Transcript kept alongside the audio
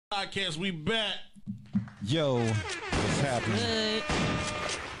Podcast, we back. Yo, what's happening? Good.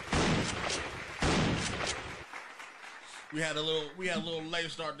 We had a little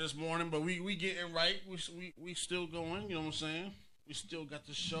late start this morning, but we getting right. We still going. You know what I'm saying? We still got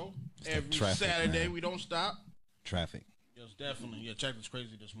the show every traffic, Saturday. man. We don't stop. Traffic. Yes, definitely. Yeah, traffic's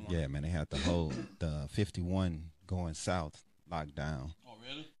crazy this morning. Yeah, man, they had the 51 going south locked down. Oh,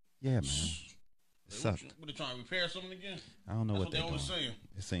 really? Yeah, man. It sucked. What they trying to repair something again? I don't know That's what they're doing. saying.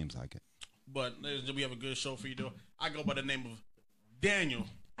 It seems like it. But ladies and gentlemen, we have a good show for you, though. I go by the name of Daniel.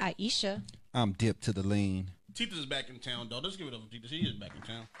 Aisha. I'm dipped to the lean. Tita's back in town, though. Let's give it up for Tita. She is back in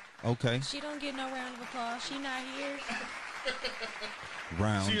town. Okay. She don't get no round of applause. She not here.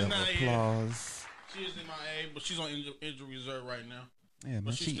 Round She is of not applause. She is MIA, but she's on injury reserve right now. Yeah, man,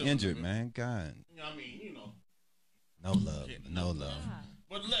 But she's she still injured, good. man. God. I mean, you know. No love. Yeah, No love.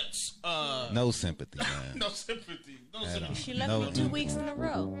 But let's No sympathy, man. no sympaty. No At sympathy. She left No. me 2 weeks in a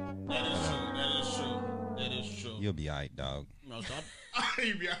row. That is true. That is true. That is true. You'll be alright, dog. No, stop.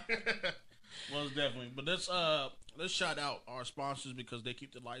 Well, definitely. But let's shout out our sponsors because they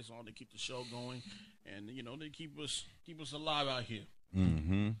keep the lights on, they keep the show going, and you know they keep us alive out here.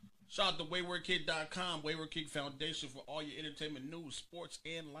 Mm-hmm. Shout out to WaywardKid.com, Wayward Kid Foundation for all your entertainment news, sports,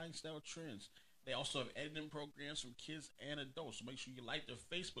 and lifestyle trends. They also have editing programs for kids and adults. So make sure you like their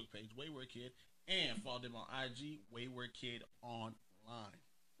Facebook page, Wayward Kid, and follow them on IG, Wayward Kid Online.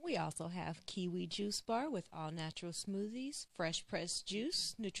 We also have Kiwi Juice Bar with all natural smoothies, fresh pressed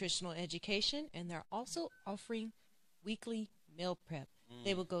juice, nutritional education, and they're also offering weekly meal prep.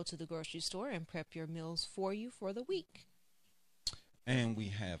 They will go to the grocery store and prep your meals for you for the week. And we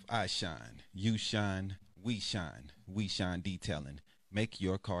have I Shine, You Shine, We Shine, We Shine Detailing. Make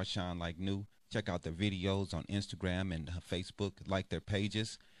your car shine like new. Check out their videos on Instagram and Facebook, like their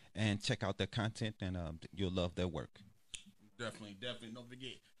pages, and check out their content, and you'll love their work. Definitely. Don't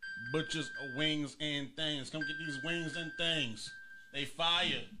forget Butchers Wings and Things. Come get these wings and things. They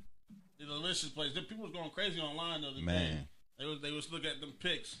fire. They're delicious place. The people was going crazy online the other day. They was looking at them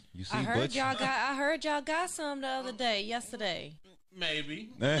pics. You see, I Butch? heard y'all got some the other day, yesterday. Maybe.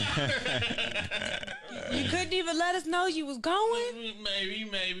 You couldn't even let us know you was going. Maybe.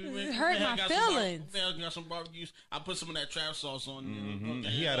 It hurt my feelings. Got some barbecues. I put some of that trap sauce on. Mm-hmm.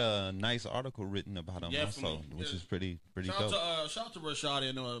 He had a nice article written about him also, which is pretty dope. Shout out to Rashad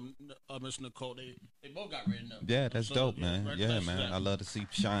and Miss Nicole. They both got written up. Yeah, that's dope, man. Yeah, man. That. I love to see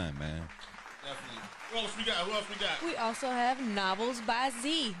shine, man. Definitely. Who else we got? We also have Novels by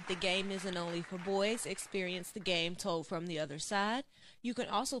Z. The game isn't only for boys. Experience the game told from the other side. You can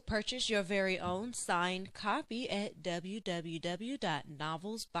also purchase your very own signed copy at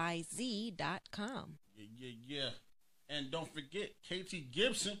www.novelsbyz.com. Yeah. And don't forget KT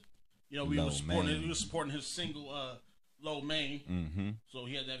Gibson. You know, we Low were supporting his single Low Main. Mm-hmm. So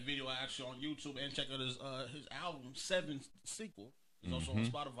he had that video actually on YouTube, and check out his album 7 sequel. He's also on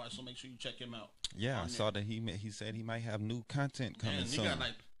Spotify, so make sure you check him out. Yeah, I saw that he said he might have new content coming soon. He got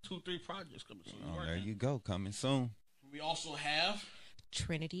like 2-3 projects coming soon. Oh, there you go, coming soon. We also have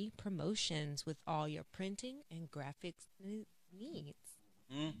Trinity Promotions with all your printing and graphics needs.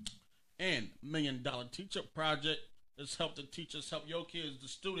 And $1 Million Teacher Project. Let's help the teachers help your kids, the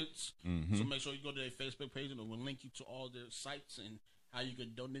students. So make sure you go to their Facebook page, and it will link you to all their sites and how you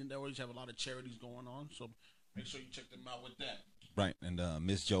can donate. They always have a lot of charities going on, so make sure you check them out with that. Right, and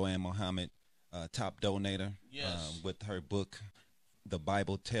Miss Joanne Mohammed, top donator, with her book, The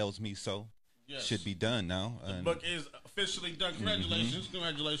Bible Tells Me So. Yes. Should be done now. The book is officially done. Congratulations.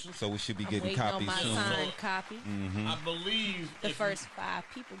 Congratulations. So we should be getting Waiting copies on my soon. signed copy. I believe The first 5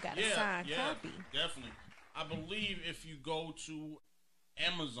 people got a signed copy. Definitely. I believe if you go to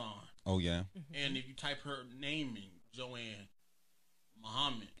Amazon Oh, yeah? and if you type her name in, Joanne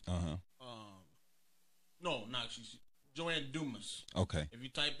Muhammad. No, not she's Joanne Dumas. Okay. If you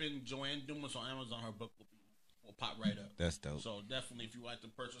type in Joanne Dumas on Amazon, her book will pop right up. That's dope. So definitely, if you like to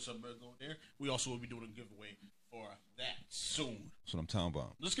purchase her book, go there. We also will be doing a giveaway for that soon. That's what I'm talking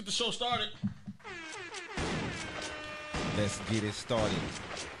about. Let's get the show started. Let's get it started.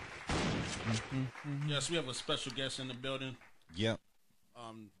 Yes, we have a special guest in the building. Yep,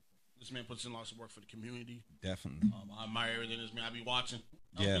 This man puts in lots of work for the community. definitely. I admire everything this man. I be watching.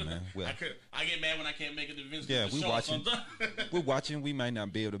 Yeah, man. Well, I get mad when I can't make it to Vince. yeah, the we show watching. sometimes. We're watching. We might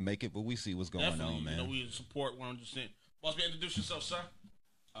not be able to make it, but we see what's going Definitely, on, man. You know, we support 100%. Boss man, introduce yourself, sir.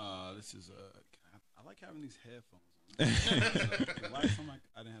 This is I like having these headphones on. The last time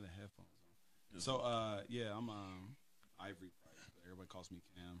I didn't have the headphones on. So yeah, I'm Ivory Price, but everybody calls me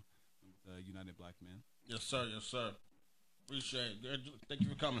Cam. I'm with United Black Men. Yes, sir. Yes, sir. Appreciate it. Thank you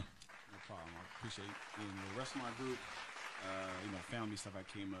for coming. No problem. I appreciate it. And the rest of my group, family stuff I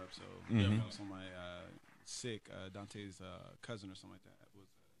came up. So somebody sick, Dante's cousin or something like that was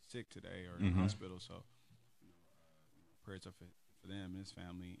sick today or in the hospital. So prayers up for them and his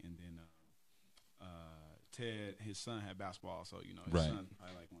family. And then Ted, his son had basketball, so his son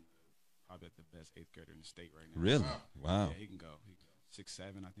probably like probably the best 8th grader in the state right now. Really? Wow. Yeah, he can go.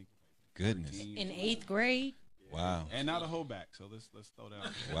 6'7", I think. Goodness. 13, In 8th grade. Yeah. Wow. And not a holdback. So let's throw that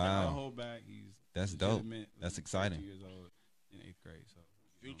out there. Wow. Not a holdback. That's dope. That's exciting. 2 years old in 8th grade. So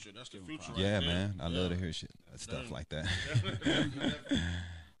future. That's the future. Yeah, right man. there. I love to hear stuff like that.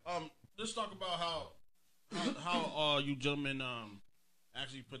 Let's talk about how you gentlemen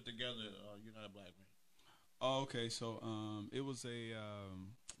actually put together United Black Men. Oh, okay. So it was a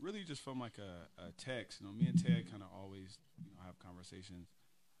really just from like a text. Me and Ted kind of always have conversations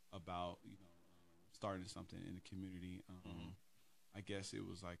about starting something in the community. I guess it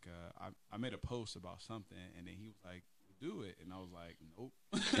was like I made a post about something, and then he was like, "Do it," and I was like, "Nope."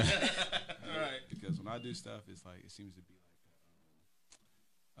 Right. Because when I do stuff, it's like it seems to be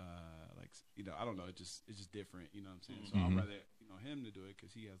like I don't know. It's just different. You know what I'm saying? So I'd rather him to do it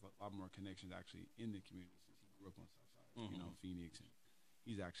because he has a lot more connections actually in the community since he grew up on South Side, Phoenix, and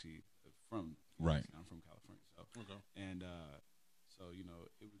he's actually from Phoenix, and I'm from California. So and so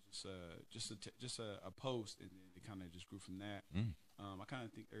it was just a post, and then it kind of just grew from that. I kind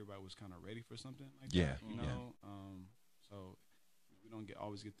of think everybody was kind of ready for something like that. So we don't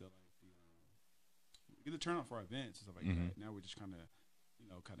always get the turnout for our events and stuff like that. Now we're just kind of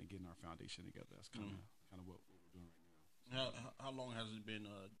getting our foundation together. That's kind of what we're doing right now. How long has it been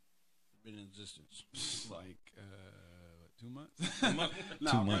in existence? Like 2 months. 2 months.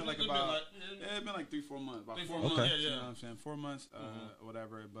 Probably like about it's been like 3-4 months. About 4 months. Okay. You know what I'm saying? 4 months,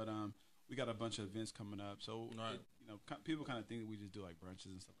 whatever. But we got a bunch of events coming up. So people kind of think that we just do like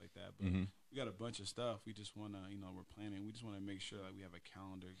brunches and stuff like that. But we got a bunch of stuff. We just want to we're planning. We just want to make sure that we have a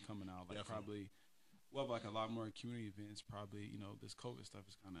calendar coming out. Like probably. We'll have like a lot more community events. Probably, this COVID stuff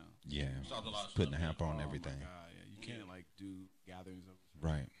is kind of putting a hamper on everything. My God, yeah. You can't like do gatherings of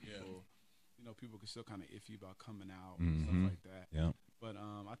right. People. People can still kind of iffy about coming out and stuff like that. Yeah. But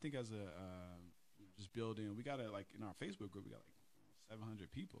I think as a just building, we got like in our Facebook group, we got like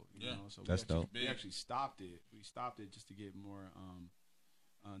 700 people. You know, so that's dope. We actually stopped it. We stopped it just to get more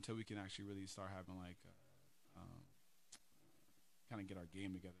until we can actually really start having like kind of get our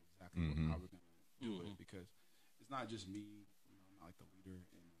game together exactly how we're gonna do it, because it's not just me. I'm not like the leader,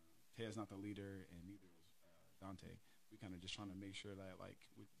 and Ted's not the leader, and neither is Dante. We kind of just trying to make sure that like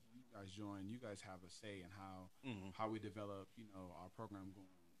with you guys join, you guys have a say in how we develop, our program going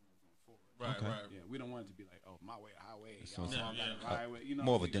forward. Right, right. Yeah, we don't want it to be like, oh, my way, highway. So highway.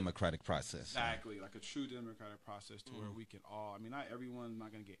 More of a democratic process. Exactly, like a true democratic process to where we can all. I mean, not everyone's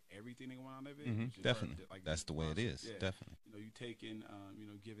not going to get everything they want out of it. Definitely, like that's the way it is. Yeah. Definitely. You take in,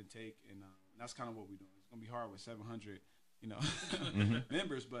 give and take, and that's kind of what we're doing. It's gonna be hard with 700,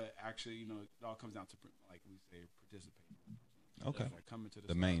 members, but actually, it all comes down to like we say, participating. Okay. Like coming to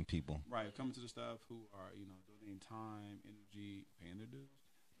the main people. Right, coming to the stuff who are donating time, energy, paying their dues,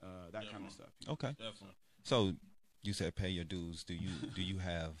 that kind of stuff. Okay. Definitely. So you said pay your dues. Do you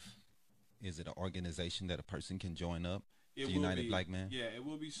have? Is it an organization that a person can join up? It the United Black Men? Yeah, it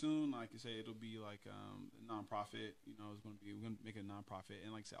will be soon. Like I say, it'll be like a nonprofit. It's we're gonna make it a nonprofit,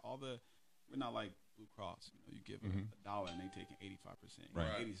 and like I said, we're not like Blue Cross. You give $1 and they take 85%,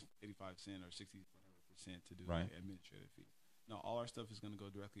 right? 85 cents or 60 whatever percent to do right. like administrative fees. No, all our stuff is gonna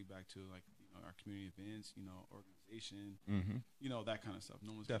go directly back to like our community events, organization, that kind of stuff.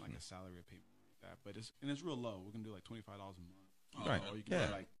 No one's getting like a salary or payment like that, but it's real low. We're gonna do like $25 a month. Right. Or you can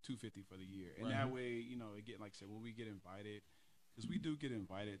get like $250 for the year, and that way, it get like I said, when we get invited, because we do get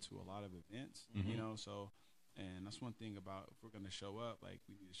invited to a lot of events, so, and that's one thing about if we're gonna show up, like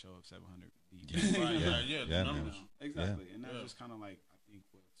we need to show up 700 deep. Exactly, and that's just kind of like I think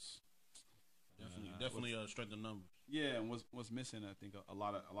what's definitely strengthen numbers. Yeah, and what's missing, I think a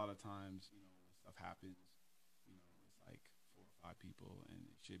lot of times, when stuff happens, it's like 4 or 5 people, and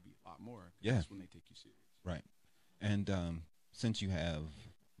it should be a lot more. That's when they take you serious. Right, and since you have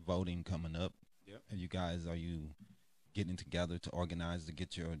voting coming up, you guys, are you getting together to organize to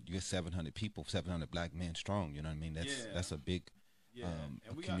get your 700 people, 700 black men strong? You know what I mean? That's a big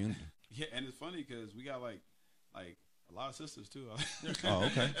community. And it's funny because we got like a lot of sisters too. Oh,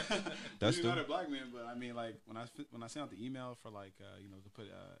 okay. That's not a black man, but I mean, like when I sent out the email for like to put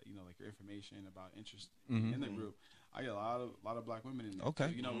like your information about interest in the group, I get a lot of black women in there.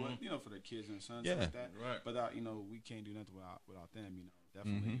 Okay. So, for their kids and sons, stuff like that. Right. But we can't do nothing without them.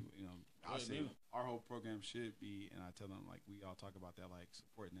 Definitely. I say our whole program should be, and I tell them like we all talk about that, like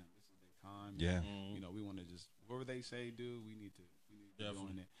supporting them. This is their time. Yeah. And, you know, we want to just whatever they say, do we need to be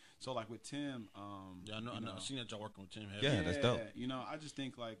doing it. So like with Tim, yeah, I know. I've seen that y'all working with Tim. Yeah, that's dope. You know, I just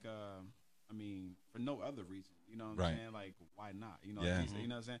think like, I mean, for no other reason. You know what I'm saying? Like, why not? You know, Yeah. you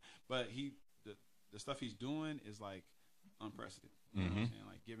know what I'm saying? But the stuff he's doing is like unprecedented. You know what I'm saying?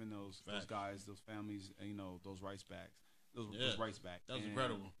 Like giving those guys, those families, you know, those rights back. Those rights back. That's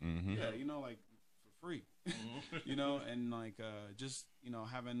incredible. Yeah, you know, like for free. You know, and like just, you know,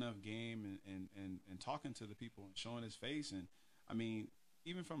 having enough game and talking to the people and showing his face. And I mean,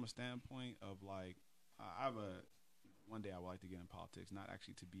 even from a standpoint of like, I have one day I would like to get in politics, not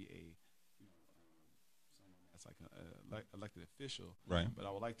actually to be a, you know, someone that's like a elected official, Right. But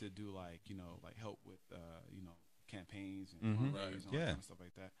I would like to do like, you know, like help with, you know, campaigns and fundraisers and all that kind of stuff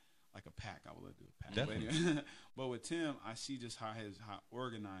like that. Like a PAC, I would like to do a PAC. Definitely. But with Tim, I see just how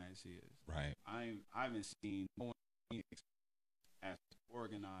organized he is. Right. I haven't seen no one as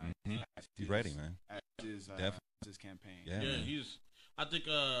organized. As He's ready, man. As his campaign. Yeah, Yeah, man. he's. I think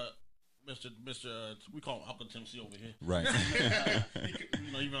Mr. we call him Uncle Tim C over here. Right.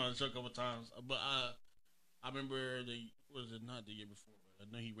 You know, he been on the show a couple of times. But I remember was it not the year before? But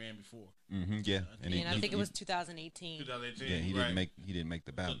I know he ran before. Yeah. And I think it was 2018. 2018. Yeah, he didn't make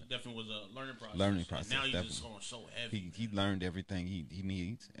the So ballot. it definitely was a learning process. Learning process, And now he's definitely. just going so heavy. He learned everything he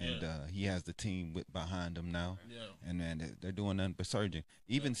needs, and he has the team behind him now. Yeah. And man, they're doing nothing but surging.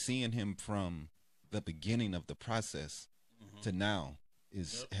 Even seeing him from the beginning of the process to now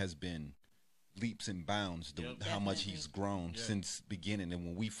has been leaps and bounds. How much he's grown since beginning and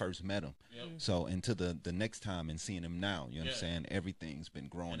when we first met him. So into the next time and seeing him now, you know what I'm saying? Everything's been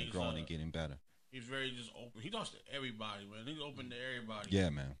growing and growing and getting better. He's very just open. He talks to everybody, man. He's open to everybody. Yeah,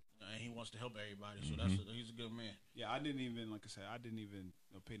 man. And he wants to help everybody. So he's a good man. Yeah, I didn't even, like I said,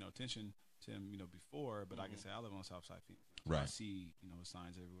 pay no attention to him, you know, before. But like I said, I live on South Side Phoenix. So Right. I see, you know,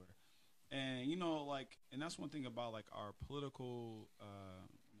 signs everywhere. And, you know, like, and that's one thing about, like, our political,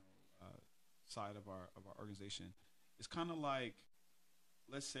 side of our organization. It's kind of like,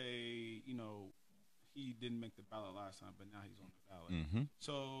 let's say, you know, he didn't make the ballot last time, but now he's on the ballot.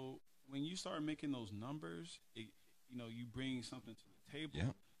 So when you start making those numbers, you know, you bring something to the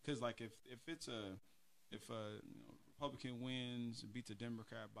table. Because like if it's if a you know, Republican wins and beats a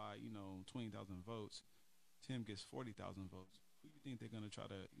Democrat by, you know, 20,000 votes, Tim gets 40,000 votes. Who do you think they're going to try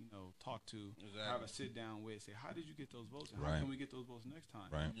to, you know, talk to, have a sit down with, say, how did you get those votes? And how can we get those votes next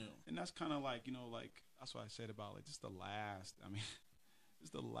time? Right. Yeah. And that's kind of like, you know, like, that's what I said about, like, just the last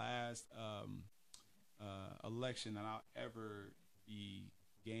election that I'll ever be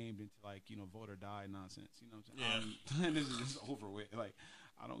gamed into, like, you know, vote or die nonsense. You know what I'm saying? This is just over with. Like,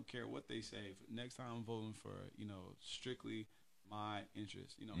 I don't care what they say. Next time I'm voting for, you know, strictly my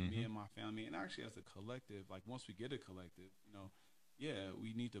interest, you know, me and my family, and actually as a collective, like once we get a collective, you know,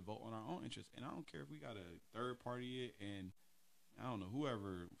 we need to vote on our own interest. And I don't care if we got a third party it and I don't know,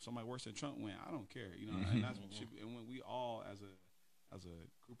 whoever, somebody worse than Trump went, I don't care, you know, and that's what should be, and when we all as a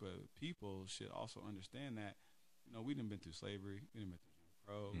group of people should also understand that, you know, we done been through slavery, we done been through Jim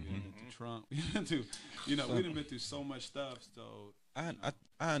Crow, we done been through Trump, we done been through, you know, we done been through so much stuff. So I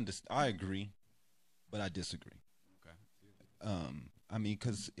understand. I agree, but I disagree. I mean,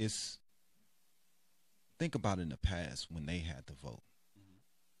 because think about in the past when they had to vote,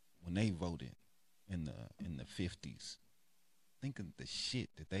 when they voted in the 50s. Think of the shit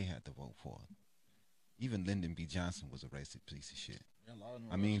that they had to vote for. Even Lyndon B. Johnson was a racist piece of shit. Yeah, a lot of them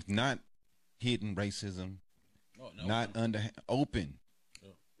I mean, not hidden racism, open,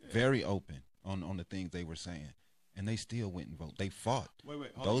 very open on the things they were saying, and they still went and voted. They fought. Wait,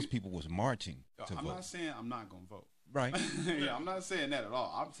 those people was marching to I'm vote. not saying I'm not gonna vote. Right. Yeah, I'm not saying that at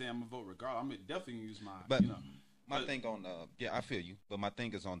all. I'm saying I'm gonna vote regardless. I'm definitely gonna use my. But you know, my thing on I feel you. But my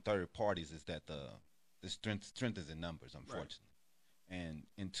thing is on third parties is that the strength is in numbers, unfortunately. And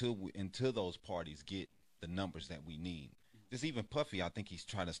until those parties get the numbers that we need, just even Puffy, I think he's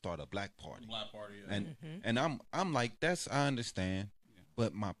trying to start a black party. Black party, yeah. And I'm like, I understand,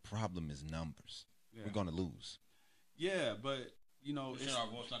 but my problem is numbers. Yeah. We're gonna lose. Yeah, but you know, You our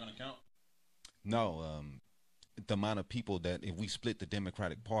vote's not gonna count. No, the amount of people that if we split the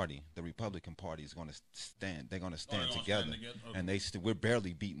Democratic Party, the Republican Party is going to stand. They're going to stand together, Okay. and we're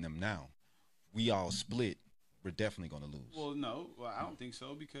barely beating them now. We all split. We're definitely going to lose. Well, no, I don't think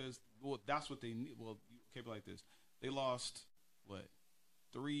so because that's what they need. Well, keep it like this: they lost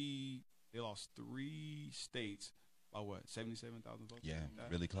three states by 77,000 votes. Yeah,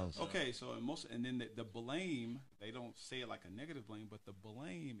 really close. Okay, so and then the blame, they don't say it like a negative blame, but the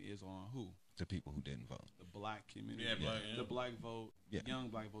blame is on who? The people who didn't vote. The black community. Yeah. The black vote, Yeah. young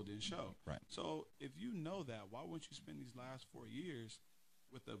black vote didn't show. Right. So if you know that, why wouldn't you spend these last 4 years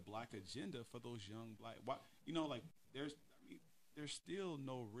with a black agenda for those young black. Why, you know, like there's still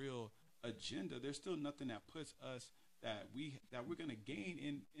no real agenda. There's still nothing that puts us that we're gonna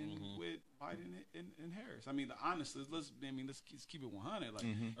gain in with Biden and Harris. I mean, honestly, let's keep it 100. Like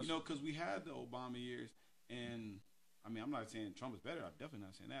you know, because we had the Obama years, and I mean, I'm not saying Trump is better. I'm definitely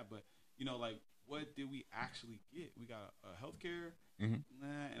not saying that, but you know, like what did we actually get? We got a healthcare, and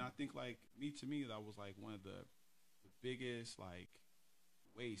I think like to me that was like one of the biggest like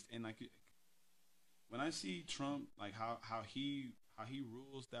waste. And like when I see Trump, like how he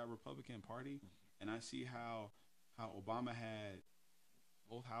rules that Republican Party, and I see how Obama had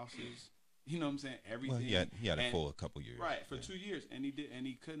both houses. You know what I'm saying? Everything. Well, he had it for a couple years, right? For 2 years, and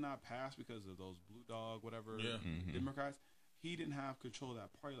he could not pass because of those blue dog whatever Democrats. He didn't have control of that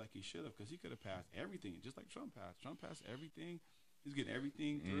party like he should have, because he could have passed everything just like Trump passed. Trump passed everything. He's getting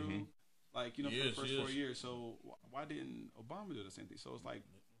everything through, like you know, for the first 4 years. So why didn't Obama do the same thing? So it's like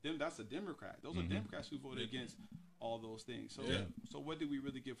that's a Democrat. Those are Democrats who voted against all those things. So so what did we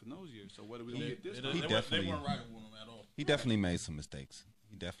really get from those years? So what did we get this time? They weren't right with him at all. He definitely made some mistakes.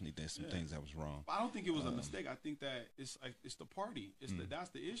 He definitely did some things that was wrong. I don't think it was a mistake. I think that it's the party. It's that's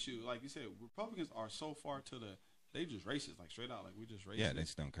the issue. Like you said, Republicans are so far to the they just racist, like straight out, like we're just racist. Yeah, they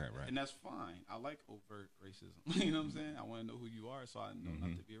just don't care, right? And that's fine. I like overt racism. You know what I'm saying? I want to know who you are, so I know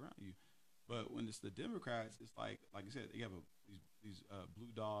not to be around you. But when it's the Democrats, it's like you said, you have these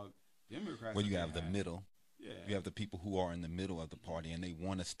blue dog Democrats. Well, you have the middle. Yeah. You have the people who are in the middle of the party, and they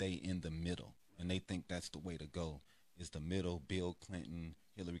want to stay in the middle, and they think that's the way to go. Is the middle. Bill Clinton,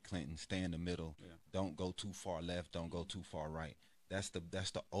 Hillary Clinton, stay in the middle. Yeah. Don't go too far left. Don't go too far right. That's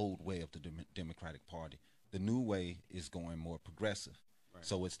the old way of the Democratic Party. The new way is going more progressive. Right.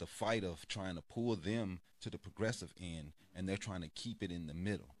 So it's the fight of trying to pull them to the progressive end, and they're trying to keep it in the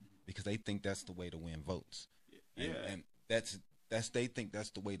middle because they think that's the way to win votes. Yeah. And that's they think that's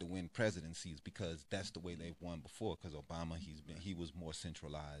the way to win presidencies because that's the way they've won before. Because Obama, he was more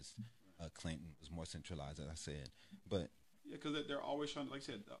centralized. Clinton was more centralized, as I said. But yeah, because they're always trying to, like I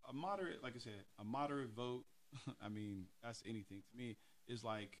said, a moderate vote. I mean, that's anything to me. Is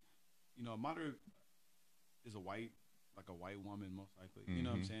like, you know, a moderate is a white woman most likely. You know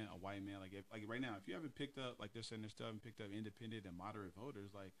what I'm saying? A white man. Like right now, if you haven't picked up, like they're saying, they still haven't picked up independent and moderate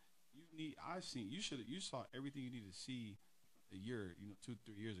voters. Like you saw everything you need to see a year,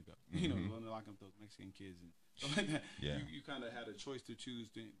 2-3 years ago. You know, when they're locking up those Mexican kids and stuff like that. Yeah. You kind of had a choice to choose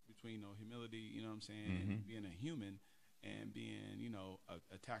between humility, you know what I'm saying, and being a human and being,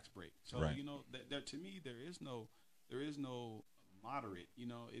 a tax break. So right. That to me there is no moderate.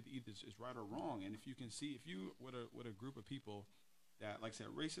 It either is right or wrong. And if you can see, if you with a group of people that, like I said,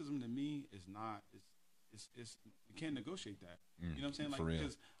 racism to me is not it's you can't negotiate that. You know what I'm saying? Like,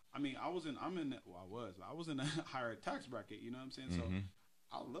 because I mean, I was in a higher tax bracket. You know what I'm saying? So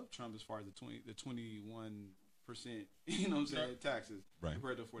I love Trump as far as the 21%. You know what I'm saying? Taxes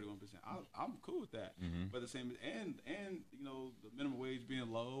compared to 41%. I'm cool with that. But the same and the minimum wage being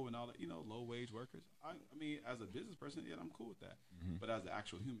low and all that. Low wage workers. I mean, as a business person, yeah, I'm cool with that. But as an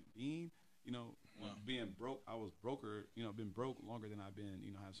actual human being, being broke, I was broker. Been broke longer than I've been.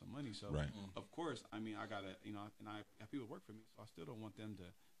 Have some money. So of course, I mean, I gotta. And I have people work for me, so I still don't want them to.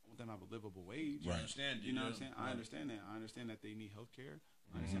 I want them to have a livable wage. Right. Understand? You know what I'm saying? I understand that. I understand that they need health care.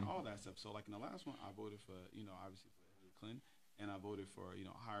 I understand all that stuff. So like in the last one, I voted for obviously for Hillary Clinton, and I voted for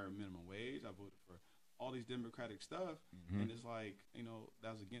higher minimum wage. I voted for all these democratic stuff, and it's like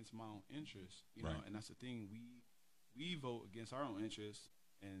that's against my own interests. You know, and that's the thing. We vote against our own interests,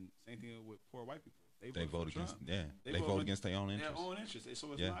 and same thing with poor white people. They vote against Trump. They vote against their own interests. Their own interests.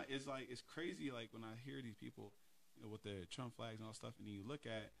 So it's not. It's like it's crazy. Like when I hear these people, with their Trump flags and all stuff, and then you look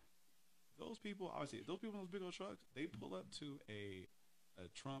at those people. Obviously, those people in those big old trucks, they pull up to a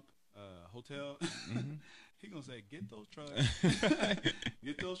Trump hotel. He gonna say, "Get those trucks,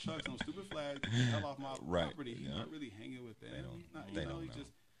 get those trucks on stupid flags, get the hell off my property." He's not really hanging with them.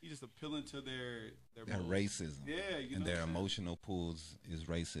 He's just appealing to their racism. Yeah, and their emotional pulls is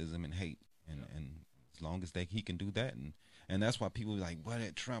racism and hate, and as long as he can do that, and that's why people be like,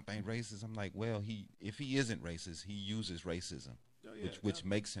 "What? Trump ain't racist?" I'm like, well, if he isn't racist, he uses racism. Which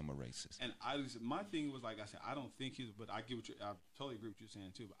makes him a racist. And my thing was, like I said, I don't think he's. But I totally agree with you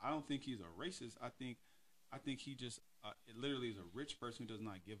saying too. But I don't think he's a racist. I think he just it literally is a rich person who does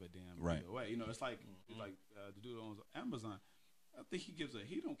not give a damn either way. It's like the dude who owns Amazon. I think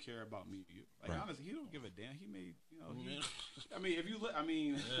he don't care about me or you. Like honestly, he don't give a damn. He made I mean, if you look, I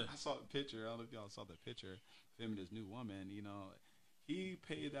mean, I saw the picture. I don't know if y'all saw the picture of him and his new woman. He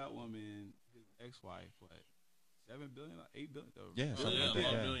paid that woman, his ex-wife, what? $7 billion, $8 billion, $100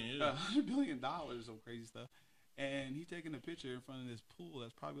 billion, $100 billion, some crazy stuff. and he taking a picture in front of this pool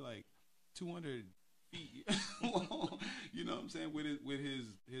that's probably like 200 feet long. You know what I'm saying? With his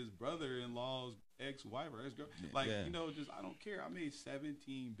brother-in-law's ex-wife or ex-girl. Like, you know, just I don't care. I made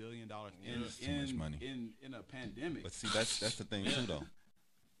 $17 billion too much money in a pandemic. But see, that's the thing too, though.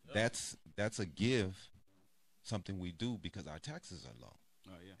 That's a give, something we do because our taxes are low.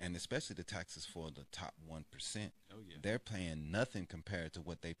 Oh, yeah. And especially the taxes for the top 1%. Oh, yeah. They're paying nothing compared to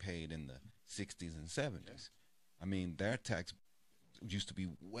what they paid in the 60s and 70s. I mean, their tax used to be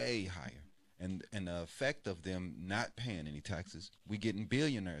way higher. And the effect of them not paying any taxes, we getting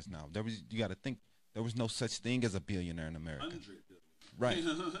billionaires now. You got to think, there was no such thing as a billionaire in America. 100 billion. Right.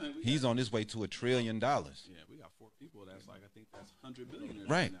 He's on his way to $1 trillion. Yeah, we got 4 people. That's like, I think that's 100 billionaires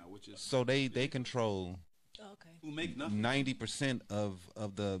right now, which is so they control who make nothing. 90% of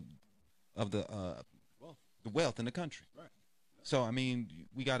the wealth in the country. Right. So I mean,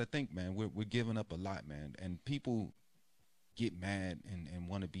 we got to think, man. We're giving up a lot, man, and people get mad and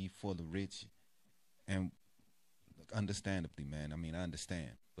want to be for the rich, and understandably, man. I mean, I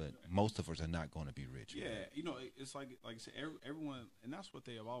understand, but most of us are not going to be rich. Yeah, you know, it's like I said, everyone, and that's what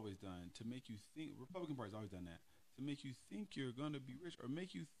they have always done to make you think. Republican Party's always done that to make you think you're going to be rich, or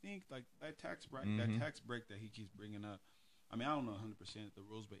make you think like that tax break, that tax break that he keeps bringing up. I mean, I don't know 100% the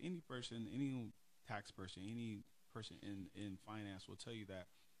rules, but any tax person, any person in finance will tell you that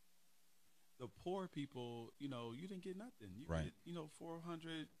the poor people, you know, you didn't get nothing. You get, you know,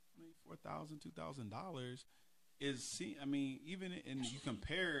 $400, $4,000, $2,000 is. I mean, even and you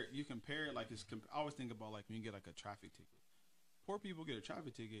compare it like it's. I always think about like when you get like a traffic ticket. Poor people get a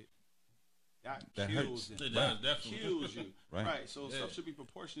traffic ticket. That kills hurts. them. That definitely kills you. Right. So stuff should be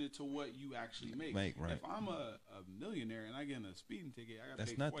proportionate to what you actually make. Right. If I'm a millionaire and I get a speeding ticket, I got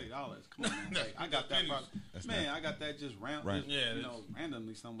to pay nothing. $40. Come on, man. Like, I got that. I got that just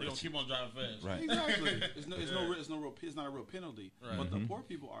randomly somewhere. They don't keep on driving fast. Right. Exactly. It's not a real penalty. Right. But the poor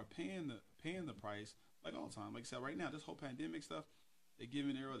people are paying the price like all the time. Like I said, right now, this whole pandemic stuff, they're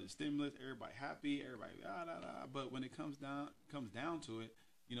giving everybody the stimulus, everybody happy, everybody But when it comes down to it.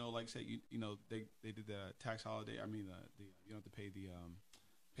 You know, like I said, you know, they did the tax holiday. I mean, you don't have to pay the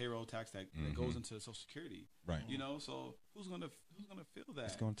payroll tax that goes into Social Security. Right. You know, so who's gonna feel that?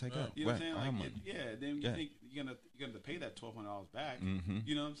 It's gonna take up. You know what I'm saying? Like, then you Yeah. think you're gonna pay that $1,200 back.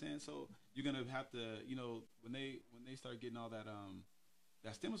 You know what I'm saying? So you're gonna have to, you know, when they start getting all that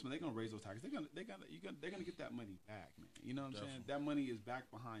that stimulus money, they're gonna raise those taxes. They're gonna get that money back, man. You know what I'm saying? That money is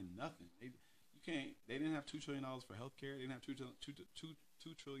back behind nothing. They didn't have $2 trillion for healthcare. They didn't have $2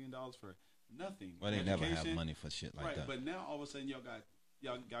 trillion for nothing. Well, they never have money for shit like that. But now all of a sudden y'all got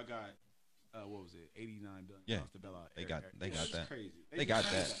what was it, $89 billion to bail out. They got that. Crazy. They got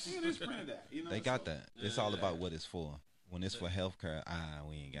that. They just printed that. You know, they got that. It's all about what it's for. When it's for healthcare,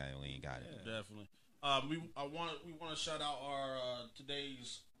 we ain't got it. Definitely. We want to shout out our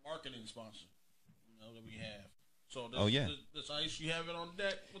today's marketing sponsor. You know that we have. So this Ice, you have it on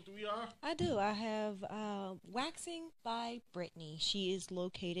deck. What do we are? I do. I have Waxing by Brittany. She is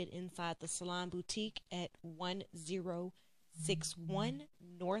located inside the Salon Boutique at 1061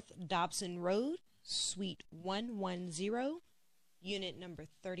 North Dobson Road, Suite 110, Unit number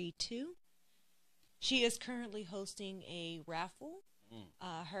 32. She is currently hosting a raffle.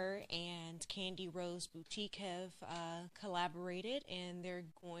 Her and Candy Rose Boutique have collaborated, and they're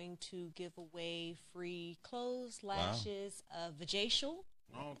going to give away free clothes, lashes, vajacial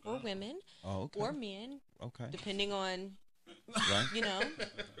for women or men, depending on you know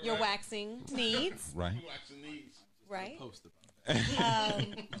your waxing needs. Right.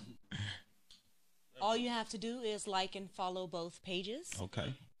 All you have to do is like and follow both pages.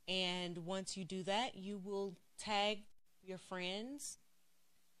 Okay. And once you do that, you will tag your friends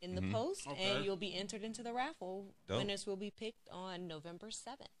in the post, and you'll be entered into the raffle. Dope. Winners will be picked on November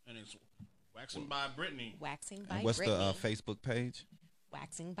 7th. And it's Waxing by Brittany. Waxing by and what's Brittany. the Facebook page?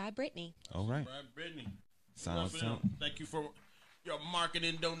 Waxing by Brittany. All right. By Brittany. Sounds. Thank you for your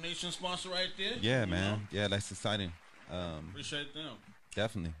marketing donation sponsor right there. Yeah, man. Yeah, that's exciting. Appreciate them.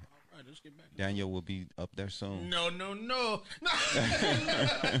 Definitely. All right, let's get back. DanYo will be up there soon. No.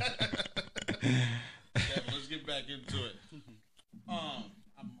 Let's get back into it. I'm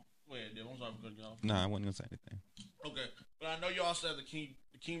sorry for cutting you off. No, I wasn't gonna say anything. Okay, but I know you also have the King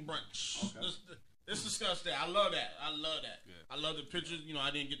brunch. Okay. Let's discuss that. I love that. Yeah. I love the pictures. You know,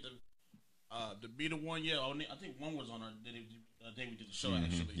 I didn't get the beta one yet. I think one was on our day we did the show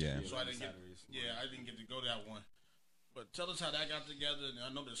actually. Yeah. So I didn't get. Yeah, I didn't get to go to that one. But tell us how that got together. And I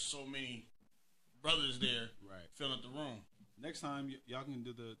know there's so many brothers there, filling up the room. Next time y'all can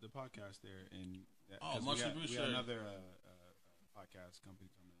do the podcast there, and much appreciated. We got another podcast company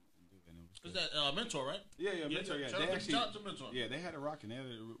coming and do and it was Is good. that Mentor, right? Yeah, Mentor. Yeah, they actually, shout out to Mentor. yeah, they had a rock, and they had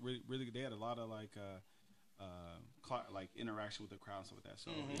a really they had a lot of like interaction with the crowd and stuff like that.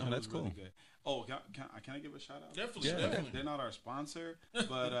 So Oh, that's cool. Really good. Oh, can I give a shout out? Definitely, Yeah. definitely. They're not our sponsor,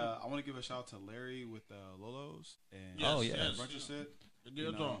 but I want to give a shout out to Larry with Lolos and Yes, Oh, yeah. yes. Brunch and Sit.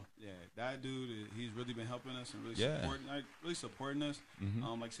 Good on. Yeah, that dude, he's really been helping us and really Yeah. supporting us.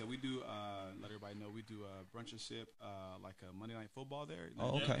 Mhm. Like I said, we do let everybody know we do Brunch and Sip like a Monday Night Football there.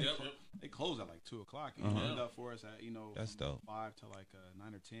 Oh, okay. Yep, yep. They close at like 2:00. You Uh-huh. opened up for us at That's from dope. 5 to like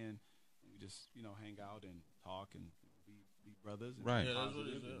 9 or 10. We just hang out and talk and be brothers. And Right. be Yeah, that's what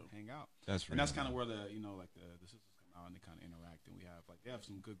it positive is, and yeah. hang out. That's real. And that's kind of where the the sisters come out and they kind of interact, and we have they have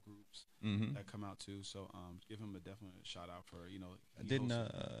some good groups Mm-hmm. that come out too. So give him a definite shout out for he Didn't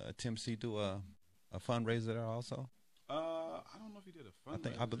hosts- Tim C do a fundraiser there also? I don't know if he did a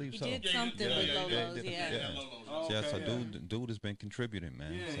fundraiser. I believe He so. did Yeah, something yeah, with yeah, Lolos, yeah, yeah. yeah. Lolos. Oh, Yeah, okay, so yeah. dude has been contributing,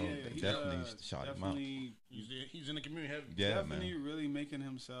 man. Yeah, So yeah, he, definitely shout him out. definitely, He's in the community heavy. Yeah, definitely man. really making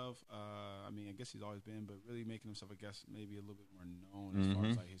himself. I mean, I guess he's always been, but really making himself, I guess, maybe a little bit more known as far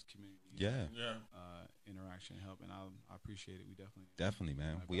as like his community. Yeah, Yeah. Interaction and help, and I appreciate it. We definitely,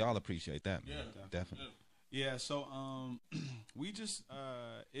 man. We all appreciate that, man. Yeah. Definitely. Yeah. So we just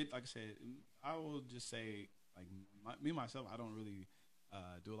like I said, I will just say like me myself, I don't really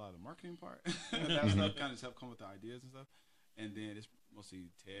do a lot of the marketing part. That stuff kind of help come with the ideas and stuff. And then it's mostly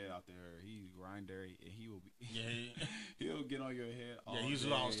Ted out there. He's a grinder, and he will be. Yeah. He'll get on your head. All Yeah, he's day.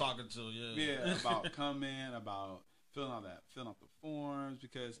 who I was talking to. Yeah. Yeah, about coming, about filling out the forms,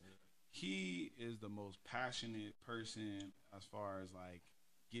 because he is the most passionate person as far as like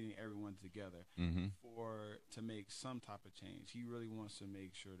getting everyone together Mm-hmm. to make some type of change. He really wants to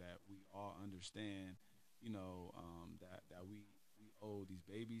make sure that we all understand, that we owe these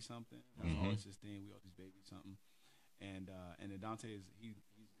babies something. That's Mhm. always his thing. We owe these babies something. And then Dante he's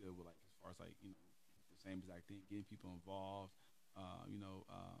good with like as far as like the same exact thing, getting people involved,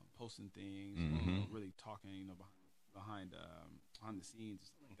 posting things, really talking behind the scenes and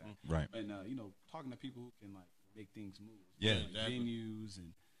stuff like that, Right. and talking to people who can like make things move, Yeah. like Exactly. venues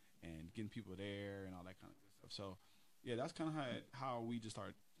and getting people there and all that kind of good stuff. So yeah, that's kind of how we just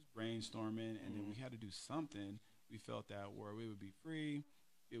started brainstorming, and then we had to do something. We felt that where we would be free,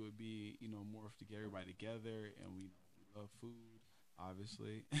 it would be more to get everybody together, and we love food,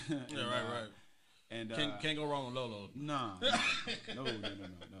 obviously. Yeah, right. And Can't go wrong with Lolo. nah, no.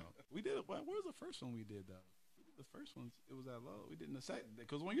 We did. What was the first one we did though? The first one, it was at Low. We did in the second,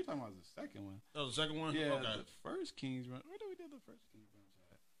 because when you're talking about the second one, That was the second one? yeah, Okay. the first Kings Run. Where did we do the first Kings Run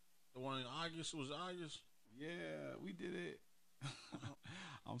at? The one in August was August. Yeah, we did it.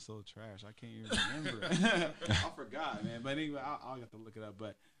 I'm so trash. I can't even remember. I forgot, man. But anyway, I'll have to look it up.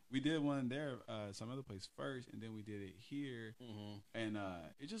 But we did one there, some other place first, and then we did it here. Mm-hmm. And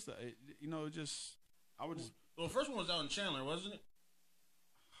it just, I would just. Well, the first one was out in Chandler, wasn't it?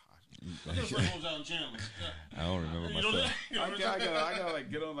 I think the I first one was out in Chandler. don't remember You know myself. that? You know I what gotta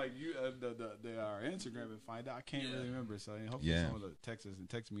like get on like our Instagram and find out. I can't Yeah. really remember. So hopefully Yeah. someone will text us and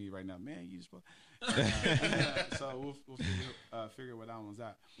text me right now. Man, you just. So we'll figure what that one's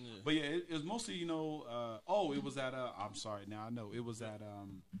at. Yeah. But yeah, it was mostly it was at I'm sorry now I know it was at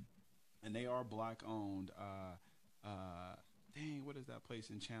and they are black owned. Dang, what is that place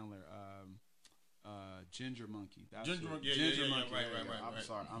in Chandler? Ginger Monkey. That's Ginger it. Monkey, yeah, Ginger yeah, yeah, Monkey. right, yeah, right, yeah. right,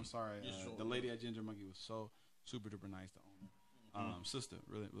 right. I'm sorry. Yeah, sure. The lady at Ginger Monkey was so super duper nice. The owner, sister,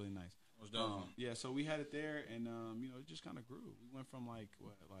 really really nice. Most definitely. Yeah, so we had it there, and it just kind of grew. We went from like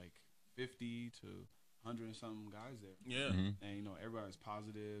 50 to 100 and something guys there. Yeah. Mhm. And everybody was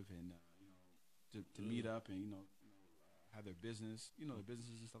positive, and to meet up and have their business, their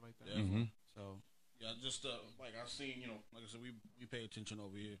businesses and stuff like that. Definitely. Mhm. So Yeah, just like I've seen, like I said, we pay attention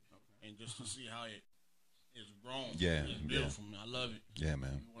over here, and just to see how it's grown. Yeah, It's beautiful, man. I love it. Yeah,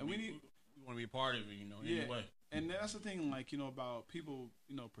 man. And we want to be a part of it, Yeah. anyway. And that's the thing, like about people,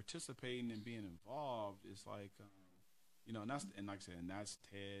 participating and being involved. It's like, and like I said, and that's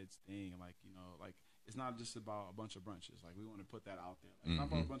Ted's thing. Like, like it's not just about a bunch of brunches. Like we want to put that out there. Like, it's not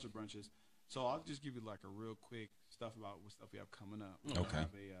about a bunch of brunches. So I'll just give you like a real quick stuff about what stuff we have coming up. We're Okay.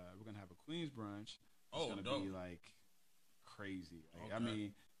 we're gonna have a Queens brunch. It's Oh, gonna dope. be like crazy. Like, Okay. I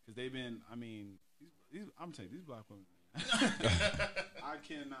mean, because they've been. I mean, these I'm telling you, these black women. Man, I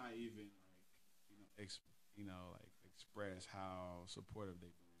cannot even express how supportive they've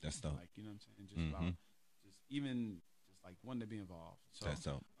been. That's dope. Like I'm saying, just about just like wanting to be involved. So That's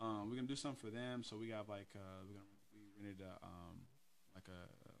dope. we're gonna do something for them. So we got like we rented like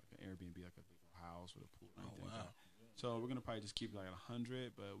an Airbnb, like a big house with a pool and Oh, everything. wow. So we're gonna probably just keep it like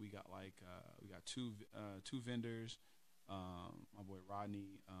 100, but we got like we got two vendors. my boy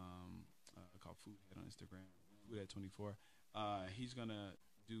Rodney, called Food Head on Instagram, Food Head 24. He's gonna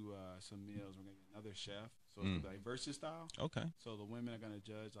do some meals. We're gonna get another chef, so it's gonna be like versus style. Okay. So the women are gonna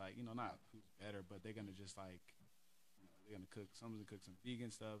judge, like, not who's better, but they're gonna just like, they're gonna cook. Someone's gonna cook some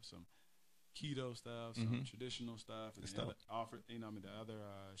vegan stuff, some keto stuff, some traditional stuff, and the other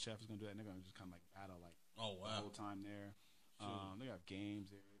chef is gonna do that. And they're gonna just kind of like battle like the whole time there. They got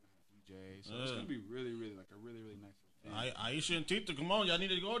games there, they have DJs, so it's gonna be really, really like a really, really nice event. Aisha and Tita, come on, y'all need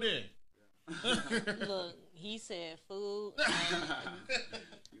to go there. Look, he said food.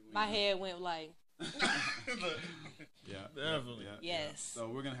 My head went like. Yeah, definitely. Yes. So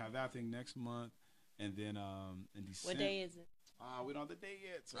we're gonna have that thing next month, and then in December. What day is it? We don't have the date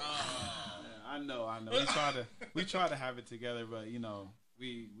yet. So. I know. We try to have it together, but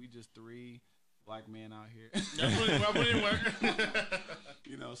we just 3 black men out here. That wouldn't work.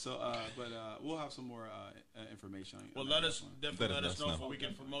 But we'll have some more information. Well, let us know so we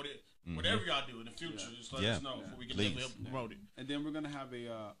can promote it. Whatever y'all do in the future, just let us know so we can definitely help promote it. And then we're gonna have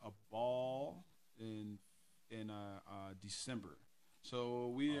a ball in December.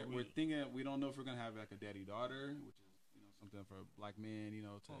 So we're thinking, we don't know if we're gonna have like a daddy daughter, which is something for black men,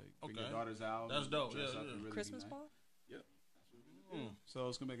 to bring their daughters out. That's dope. Really Christmas ball. Yep. So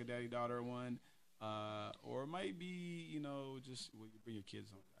it's gonna make a daddy daughter one. Or it might be, just you bring your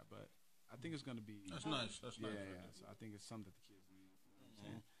kids on that. But I think it's gonna be. That's nice. That's nice. Yeah. So I think it's something that the kids need. You know what I'm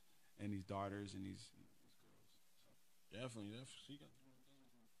saying? And these daughters and these girls. So. Definitely.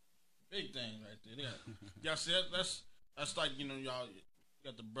 Big thing right there. Y'all said that's like y'all. You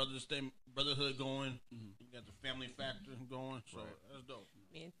got the brotherhood going. You got the family factor going. So that's dope.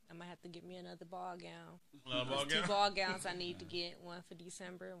 Man, I'm gonna have to get me another ball gown. Two ball gowns I need to get, one for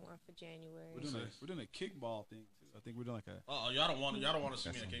December and one for January. We're doing a kickball thing too. I think we're doing like a. Oh, y'all don't want to see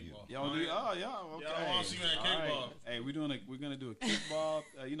me at kickball. Y'all do? Oh yeah, okay. Y'all don't want to see me at kickball. Hey, we're gonna do a kickball.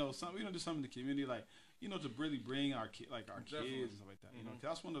 We're gonna do something in the community, like to really bring our kids and stuff like that.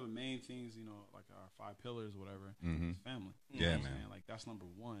 That's one of the main things. Like our 5 pillars, whatever. Is family. Yeah, man. Like that's number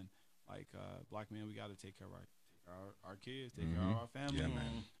one. Like black men, we got to take care of our kids, take care of our family. Yeah,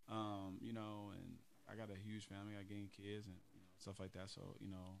 man. And I got a huge family. I gained kids and stuff like that. So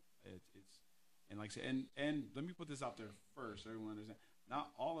it's and like I said, and let me put this out there first, so everyone understand. Not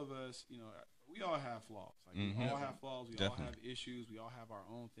all of us, we all have flaws. Like we all have flaws. We all have issues. We all have our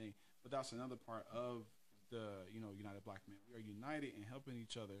own thing. But that's another part of the United Black Men. We are united in helping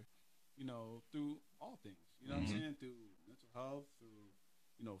each other, through all things. You know what I'm saying? Through mental health,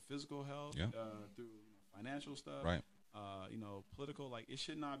 through physical health, through financial stuff, right? Political. Like it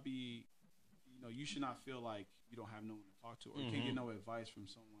should not be, you should not feel like you don't have no one to talk to, or you can't get no advice from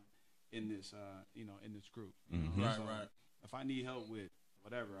someone in this, in this group. Right, so right. If I need help with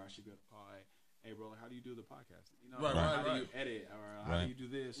whatever, I should be able to call. Hey, bro, how do you do the podcast? How do you edit, or how do you do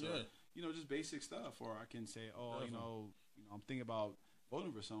this? Or, just basic stuff. Or I can say, I'm thinking about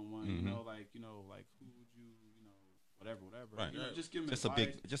voting for someone. Like who would you, whatever. Right. Just give them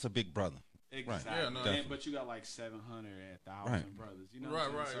advice. Just a big brother. Exactly. Right. Yeah, but you got like 700, 1,000 brothers.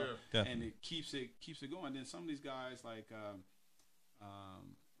 Right. And it keeps it going. Then some of these guys I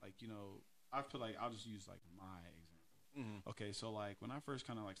feel like I'll just use like my example. Okay, so like when I first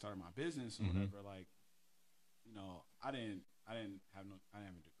kind of like started my business or whatever, like I didn't have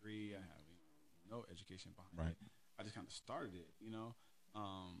a degree. I have no education behind it. I just kind of started it.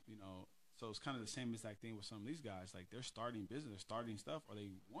 So it's kind of the same exact thing with some of these guys. Like they're starting business, they're starting stuff, or they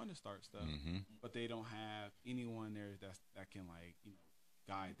want to start stuff, but they don't have anyone there that can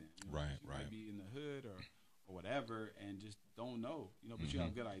guide them. Right. Might be in the hood or whatever, and just don't know. But you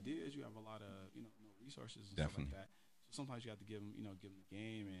have good ideas. You have a lot of no resources and stuff like that. So sometimes you have to give them the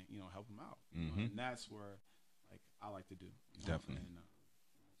game and help them out. And that's where I like to do. Definitely. And, stuff like that.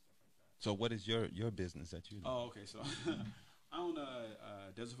 So what is your business that you do? Oh, okay. So I own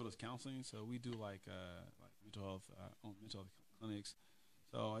Desert Phillips Counseling. So we do like mental health, mental health clinics.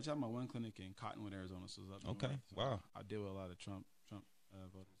 So I just have my one clinic in Cottonwood, Arizona. So it's up north. Okay. So Wow. I deal with a lot of Trump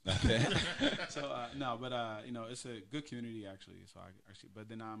voters. Okay. So no, but it's a good community actually. So but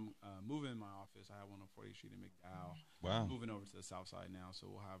then I'm moving my office. I have one on 40th Street in McDowell. Wow. Moving over to the south side now, so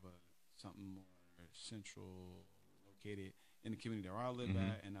we'll have something more central, located in the community where I live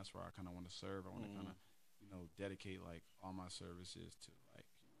at, and that's where I kind of want to serve. I want to kind of dedicate like all my services to like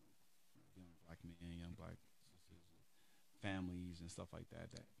young black men, young black sisters, families, and stuff like that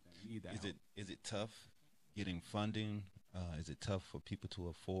need that. Is it tough getting funding? Is it tough for people to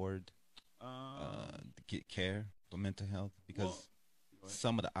afford to get care for mental health? Because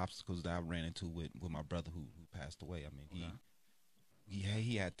some of the obstacles that I ran into with my brother who passed away, I mean,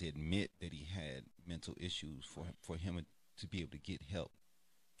 he had to admit that he had mental issues for him to be able to get help.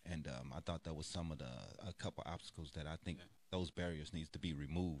 And I thought that was some of a couple obstacles that I think those barriers needs to be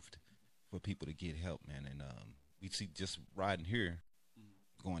removed for people to get help, man. And we see just riding here,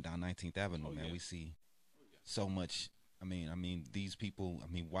 going down 19th Avenue, man. We see so much. I mean, these people. I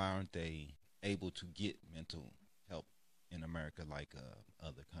mean, why aren't they able to get mental help in America like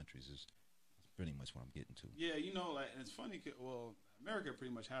other countries? Is pretty much what I'm getting to. Yeah, you know, like, and it's funny. Well, America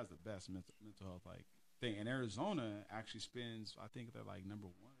pretty much has the best mental health like thing, and Arizona actually spends. I think they're like number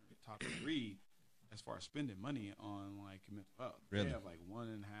one, or top three, as far as spending money on like mental health. Really? They have like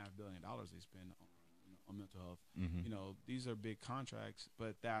 $1.5 billion they spend on on mental health. Mm-hmm. You know, these are big contracts,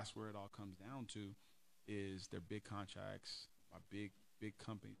 but that's where it all comes down to, is they're big contracts by big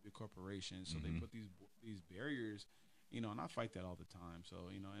companies, big corporations. So they put these barriers, you know, and I fight that all the time. So,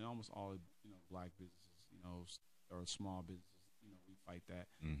 you know, in almost all, you know, black businesses, you know, or small businesses, you know, we fight that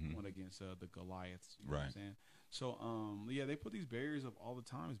one against the Goliaths. You know what I'm saying? So, yeah, they put these barriers up all the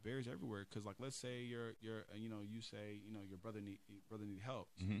time. It's barriers everywhere. Cause like, let's say you're, you know, you say, you know, your brother need help.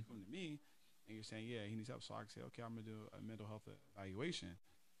 So you come to me and you're saying, yeah, he needs help. So I can say, okay, I'm gonna do a mental health evaluation.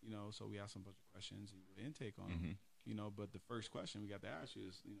 You know, so we ask some bunch of questions and do an intake on them. You know, but the first question we got to ask you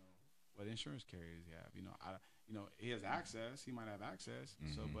is, you know, what insurance carriers you have. You know, he has access. He might have access.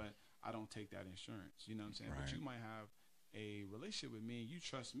 So, but I don't take that insurance. You know what I'm saying? Right. But you might have a relationship with me. And you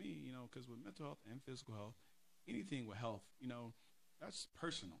trust me. You know, because with mental health and physical health, anything with health, you know, that's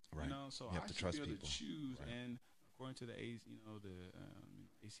personal. Right. You know, so you I have to should trust be able people. to choose. Right. And according to the ACA,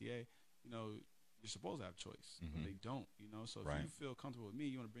 you know, you're supposed to have choice. But they don't. You know, so if you feel comfortable with me,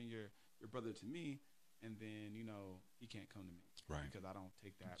 you want to bring your brother to me. And then, you know, he can't come to me. Right. Because I don't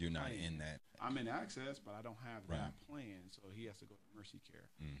take that. You're not plan. in that. I'm in access, but I don't have that plan. So he has to go to Mercy Care.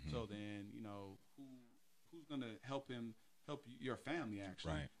 So then, you know, who's going to help your family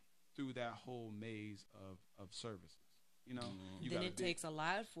actually through that whole maze of services? You know, then it takes a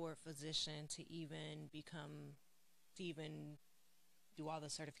lot for a physician to even do all the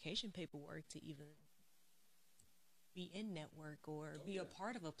certification paperwork to even be in network or be a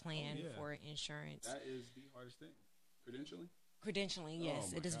part of a plan for insurance. That is the hardest thing. Credentialing,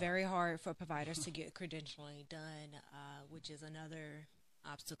 yes. It is very hard for providers to get credentialing done, which is another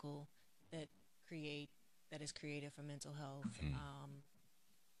obstacle that is created for mental health.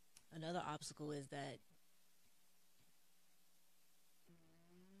 Another obstacle is that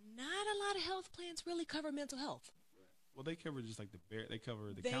not a lot of health plans really cover mental health. Well, they cover just like they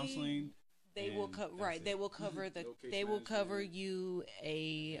cover the counseling. They will They will cover They will cover you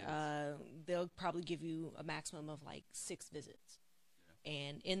they'll probably give you a maximum of like 6 visits,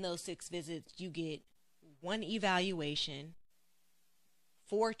 and in those 6 visits, you get 1 evaluation,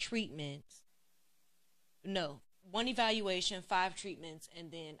 4 treatments. No, 1 evaluation, 5 treatments,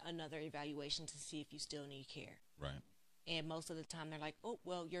 and then another evaluation to see if you still need care. Right. And most of the time, they're like, "Oh,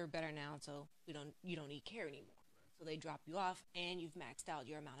 well, you're better now, so you don't need care anymore." So they drop you off, and you've maxed out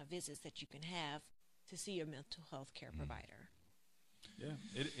your amount of visits that you can have to see your mental health care provider. Yeah,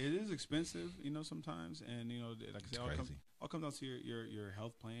 it is expensive, you know, sometimes, and you know, like I said, all comes down to your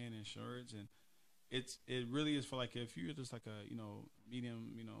health plan, insurance, and it really is for like if you're just like a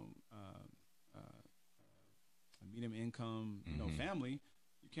medium medium income family.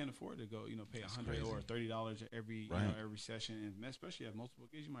 You can't afford to go pay $100 or $30 every every session, and especially if multiple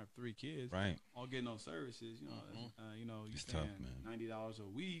kids. You might have 3 kids, all getting those services. You're paying $90 a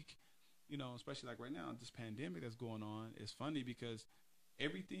week. Especially like right now, this pandemic that's going on. It's funny because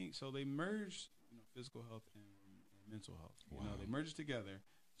everything. So they merged physical health and mental health. They merged together,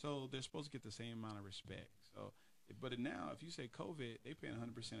 so they're supposed to get the same amount of respect. So, but now if you say COVID, they paying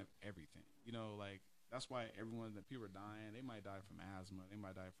 100% of everything. That's why that people are dying. They might die from asthma. They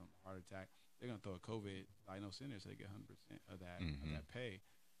might die from a heart attack. They're gonna throw a COVID diagnosis in there so they get 100% of that pay.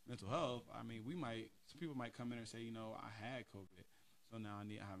 Mental health. I mean, some people might come in and say, I had COVID, so now I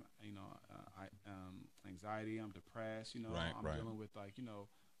need anxiety. I'm depressed. I'm dealing with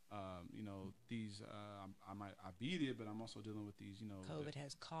these. I beat it, but I'm also dealing with these. COVID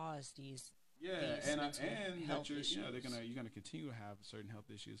has caused these. Yeah, these and health issues. You're gonna continue to have certain health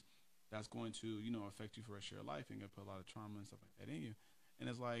issues. That's going to, affect you for the rest of your life and going to put a lot of trauma and stuff like that in you. And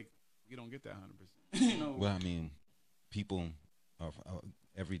it's like, you don't get that 100%. Well, I mean, people,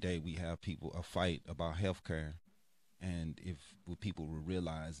 every day we have a fight about healthcare. And if people will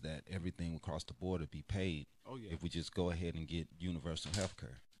realize that everything across the board will be paid, if we just go ahead and get universal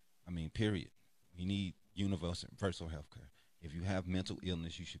healthcare. I mean, period. We need universal healthcare. If you have mental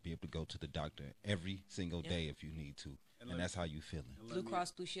illness, you should be able to go to the doctor every single day if you need to, and that's how you feeling. Blue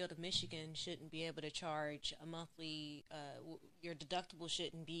Cross Blue Shield of Michigan shouldn't be able to charge a monthly. Your deductible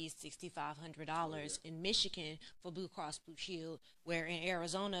shouldn't be $6,500 in Michigan for Blue Cross Blue Shield, where in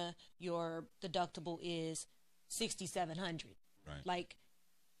Arizona your deductible is $6,700. Right. Like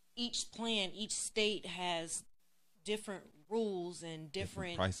each plan, each state has different rules and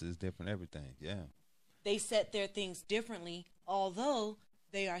different prices, different everything. Yeah. They set their things differently, although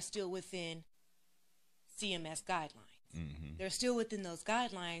they are still within CMS guidelines. Mm-hmm. They're still within those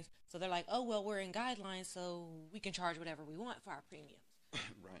guidelines, so they're like, oh, well, we're in guidelines, so we can charge whatever we want for our premiums.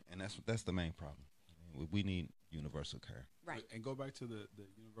 Right, and that's the main problem. We need universal care. Right. And go back to the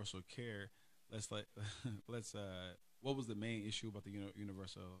universal care. Let's what was the main issue about the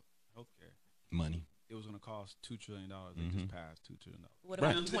universal health care? Money. It was going to cost $2 trillion. They just passed $2 trillion. What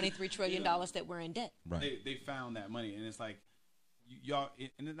about the $23 trillion that we're in debt? Right. They found that money, and it's like y'all,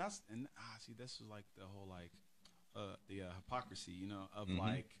 and then see, this is like the whole like the hypocrisy, of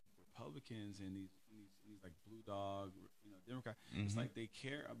like Republicans and these like blue dog, Democrat. It's like they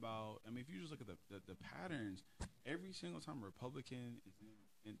care about. I mean, if you just look at the patterns, every single time a Republican is in,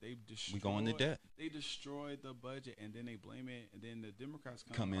 and they've destroyed. We go into debt. They destroyed the budget, and then they blame it, and then the Democrats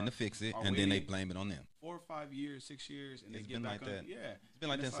come in to fix it, and then they blame it on them. 4 or 5 years, 6 years, and it's they get back like on. that. Yeah, it's been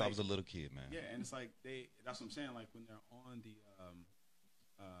like that since I was a little kid, man. Yeah, and it's like that's what I'm saying. Like when they're on the,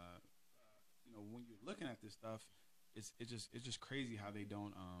 when you're looking at this stuff, it's just crazy how they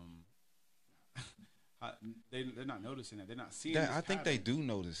don't they're not noticing that, they're not seeing. I think they do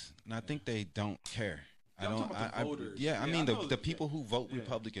notice, and I think they don't care. I voters. I mean the people who vote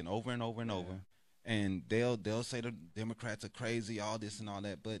Republican over and over and over, and they'll say the Democrats are crazy, all this and all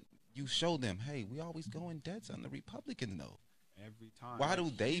that, but you show them, hey, we always go in debts on the Republicans though. Every time. Why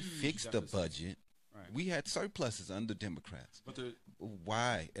do they fix the budget? Right. We had surpluses under Democrats. But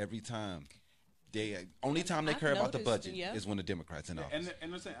why every time? Only time they care about the budget is when the Democrats in office.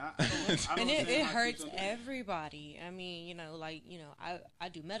 And I'm saying, I don't it hurts everybody. I mean, I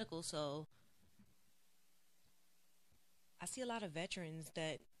do medical, so I see a lot of veterans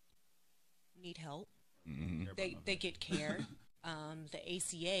that need help. Mm-hmm. They get care. The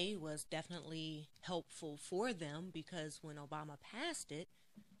ACA was definitely helpful for them because when Obama passed it,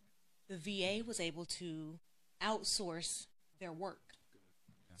 the VA was able to outsource their work.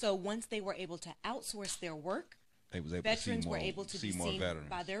 So once they were able to outsource their work, veterans were able to be seen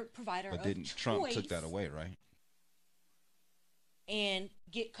by their provider of choice. Trump took that away, right? And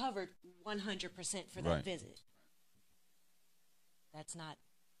get covered 100% for that visit. That's not.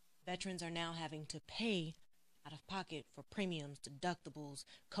 Veterans are now having to pay out of pocket for premiums, deductibles,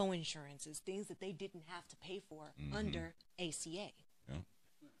 co-insurances, things that they didn't have to pay for under ACA. Yeah.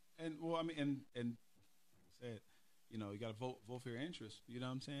 And well, I mean, and like I said, you got to vote for your interests. You know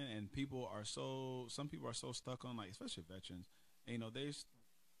what I'm saying? And some people are so stuck on, like, especially veterans. And,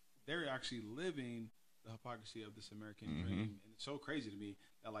 they're actually living the hypocrisy of this American dream. And it's so crazy to me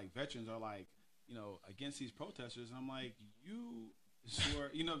that, like, veterans are like, against these protesters. And I'm like, you swore,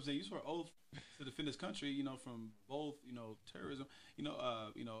 you know what I'm saying? You swore oath to defend this country, from both, terrorism,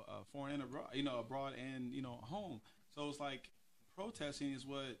 foreign and abroad, abroad and, home. So it's like, protesting is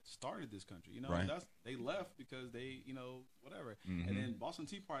what started this country. They left because they, whatever. And then Boston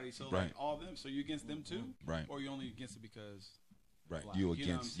Tea Party, so like all of them. So you against them too, right? Or you only against it because Black, you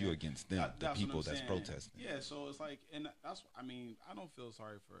against them, the people that's protesting. Yeah, so it's like, and that's, I mean, I don't feel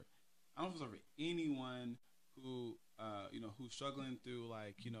sorry for anyone who, who's struggling through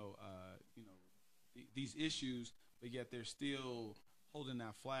like, these issues, but yet they're still holding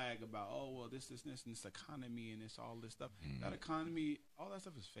that flag about, oh, well, this, and this economy and this, all this stuff. That economy, all that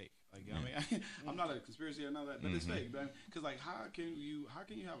stuff is fake. Like, I mean, I'm not a conspiracy or none of that, but it's fake, man. Because, like, how can you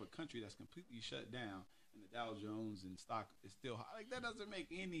have a country that's completely shut down and the Dow Jones and stock is still high? Like, that doesn't make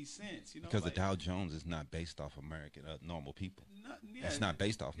any sense, Because like, the Dow Jones is not based off American normal people. It's not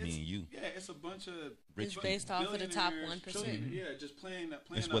based off me and you. Yeah, it's a bunch of rich. It's based off of the top 1%. Yeah, just playing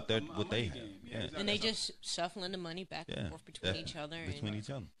it's what they have. Game. Yeah, exactly. And they just shuffling the money back and forth between each other.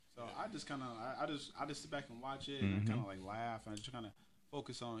 So I just kind of, I just sit back and watch it and kind of like laugh and I just kind of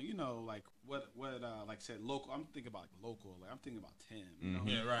focus on, like what like I said, local. I'm thinking about like local. Like I'm thinking about Tim.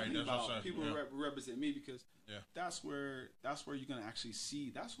 Yeah, right. I'm that's about what people who represent me because that's where you're gonna actually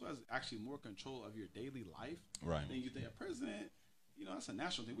see. That's who has actually more control of your daily life. Right. Than you think a president. That's a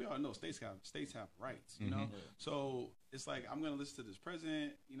national thing. We all know states have rights. So it's like I'm gonna listen to this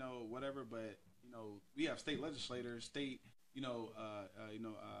president. Whatever. But we have state legislators, state.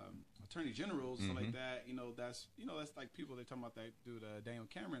 Attorney generals, stuff like that. That's like people they talking about that dude Daniel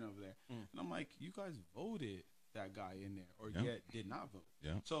Cameron over there. And I'm like, you guys voted that guy in there, or Yeah. yet did not vote.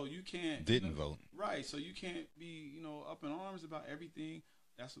 Yeah. So you can't Didn't vote. right. So you can't be up in arms about everything.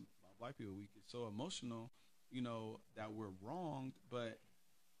 That's about black people. We get so emotional, that we're wronged, but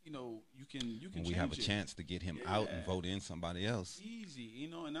you can When we change have a it. chance to get him out and Yeah. vote in somebody else. Easy,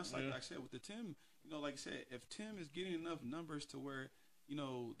 and that's like I said with the Tim. Like I said, if Tim is getting enough numbers to where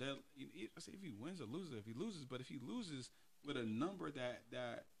that I say if he wins or loses, if he loses, but if he loses with a number that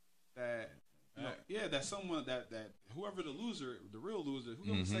that someone that whoever the loser, the real loser, who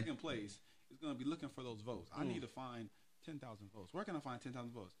goes in second place is going to be looking for those votes. I need to find 10,000 votes. Where can I find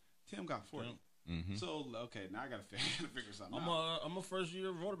 10,000 votes? Tim got 40. Mm-hmm. So okay, now I got to figure something out. I'm a first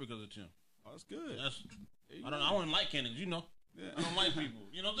year voter because of Tim. Oh, that's good. I don't like candidates, Yeah. I don't like people,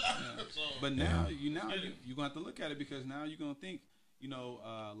 So, But now you're gonna have to look at it, because now you're gonna think, your you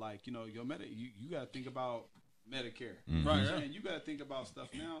gotta think about Medicare, Mhm. Right, You know what I'm yeah. saying? You gotta think about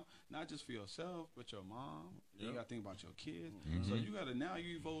stuff now, not just for yourself, but your mom. You Yeah. gotta think about your kids. So you gotta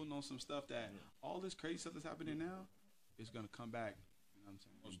you voting on some stuff that all this crazy stuff that's happening now is gonna come back. You know what I'm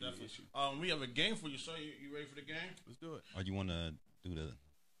saying? most And be an definitely. issue. We have a game for you, sir. You ready for the game? Let's do it. Or you want to do the?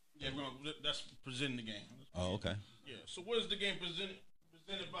 Yeah, that's presenting the game. Oh, okay. Yeah. So what is the game presented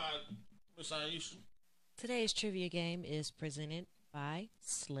by Miss Aisha? Today's trivia game is presented by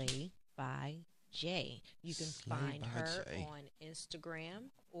Slay by J. You can Slay find by her J. on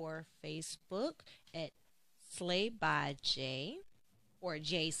Instagram or Facebook at Slay by J or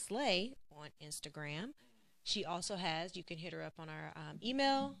J Slay on Instagram. She also has, you can hit her up on our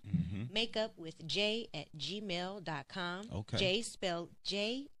email, makeupwithj@gmail.com. Okay. J spelled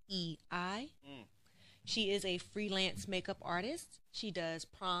Jei. She is a freelance makeup artist. She does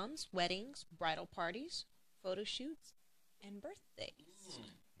proms, weddings, bridal parties, photo shoots, and birthdays.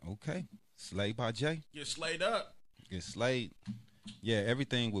 Okay. Slay by Jay. Get slayed up. Get slayed. Yeah,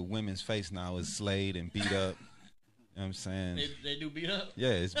 everything with women's face now is slayed and beat up. You know what I'm saying? They do beat up.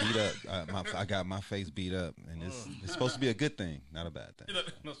 Yeah, it's beat up. I got my face beat up, and it's supposed to be a good thing, not a bad thing.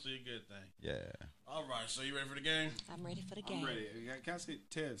 No, see a good thing. Yeah. All right. So you ready for the game? I'm ready for the game. I'm ready. Can I say,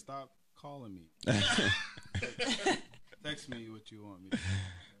 Ted, stop calling me. Text me what you want me to do.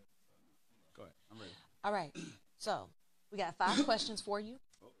 Go ahead. I'm ready. All right. So we got 5 questions for you.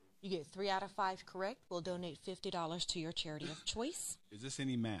 You get 3 out of 5 correct. We'll donate $50 to your charity of choice. Is this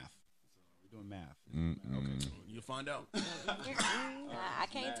any math? We're doing math. Okay. You'll find out. I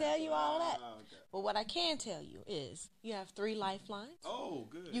can't tell you all that. Okay. But what I can tell you is you have 3 lifelines. Oh,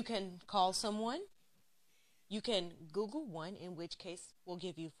 good. You can call someone. You can Google one, in which case we'll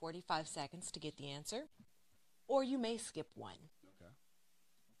give you 45 seconds to get the answer. Or you may skip one. Okay.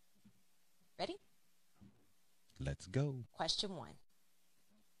 Ready? Let's go. Question 1.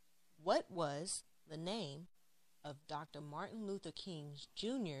 What was the name of Dr. Martin Luther King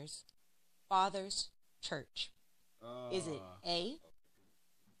Jr.'s father's church? Is it A,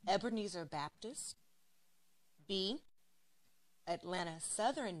 Ebenezer Baptist, B, Atlanta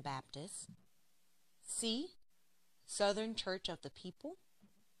Southern Baptist, C, Southern Church of the People,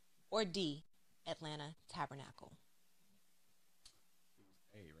 or D, Atlanta Tabernacle?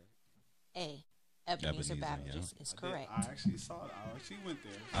 A, right? A, Ebenezer Ebenezer, Baptist is correct. I actually saw it. I actually went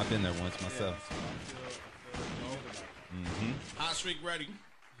there. I've been there once myself. Yeah, so I feel good about it. Hot streak ready.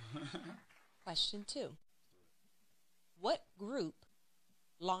 Question 2. What group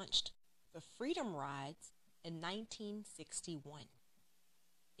launched the Freedom Rides in 1961?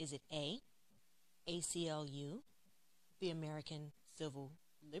 Is it A, ACLU, the American Civil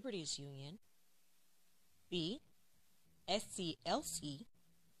Liberties Union, B, SCLC,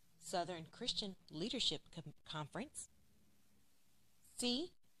 Southern Christian Leadership Conference,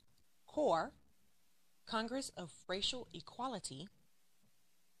 C, CORE, Congress of Racial Equality,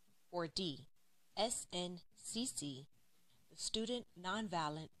 or D, SNCC, the Student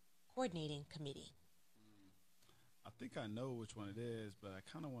Nonviolent Coordinating Committee? I think I know which one it is, but I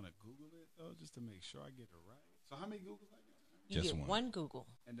kind of want to Google it, though, just to make sure I get it right. So how many Googles I get? You Just get one. one Google,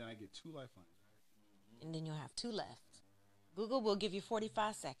 And then I get 2 lifelines, right? and then you'll have 2 left. Google will give you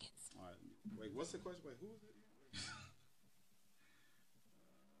 45 seconds. All right. Wait, what's the question? Wait, who is it?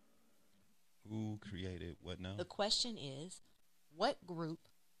 Who created what now? The question is, what group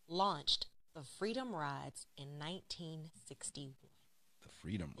launched the Freedom Rides in 1961? The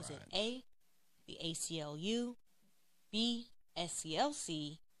Freedom Is Ride. it A, the ACLU, B,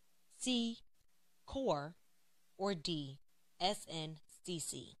 SCLC, C, CORE, or D,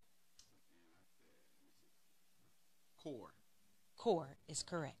 SNCC? Core. CORE is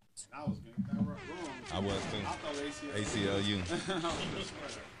correct. I was getting that wrong. I was too. I thought ACLU. ACLU.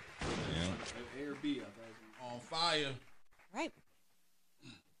 Yeah. A or B, I thought it was. On fire. Right.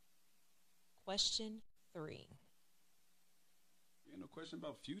 Question 3. Ain't no question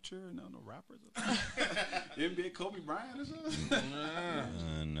about Future. No rappers. NBA Kobe Bryant or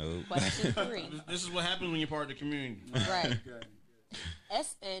something. No. Question 3. This is what happens when you're part of the community. Right. Okay.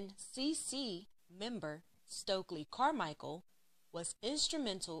 SNCC member Stokely Carmichael was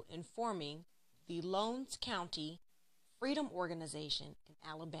instrumental in forming the Lowndes County Freedom Organization in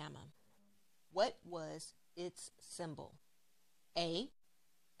Alabama. What was its symbol? A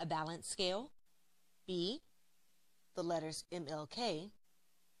balance scale. B, the letters MLK.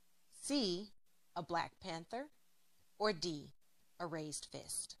 C, a Black Panther. Or D, a raised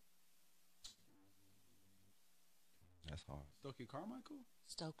fist. That's hard. Stokely Carmichael.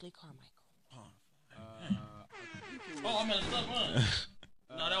 Stokely Carmichael. Oh, I messed up, huh?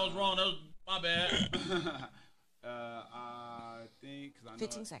 No, that was wrong. That was my bad. I think because I know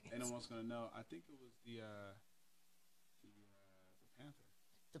 15 seconds. anyone's gonna know. I think it was the Panther.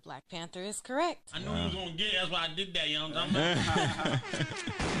 The Black Panther is correct. I knew you was gonna get it. That's why I did that. You know what I'm talking about?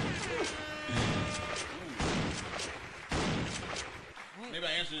 Maybe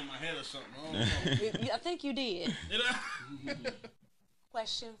I answered it in my head or something. I don't know. I think you did. Did I?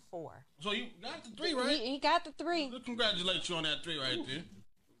 Question 4. So you got the 3, right? He got the 3. Let's congratulate you on that 3 right there.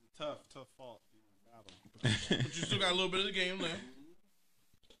 Tough fault. Battle. But you still got a little bit of the game left.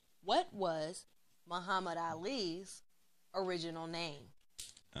 What was Muhammad Ali's original name?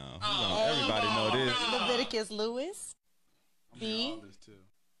 Everybody know this. Leviticus Lewis. B, All this too.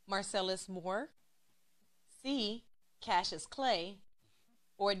 Marcellus Moore. C, Cassius Clay.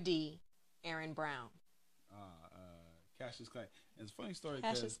 Or D, Aaron Brown. Cassius Clay. It's a funny story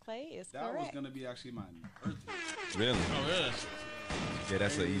Cassius because Clay is that was correct. gonna be actually my birthday. Really? Oh, yeah. Yeah,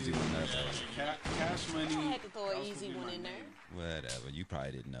 that's an easy one. Cash Money. I had to throw an that was easy gonna be one my in there. name. Whatever. You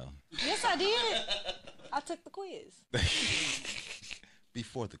probably didn't know. Yes, I did. I took the quiz.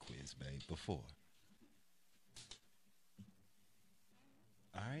 Before the quiz, babe. Before.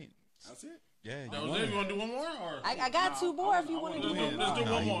 All right. That's it. Yeah. That was it. You want to do one more? Or? I got 2 more if you want to do win. one Let's do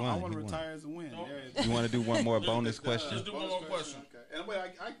more. one more. He I won, want to he won. retire as a win. No. Yeah, You want to do one more bonus question? Let's do one more question. Okay. And wait,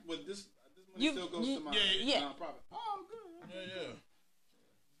 but this money You- still goes you- to my yeah. nonprofit. Oh, good. Yeah.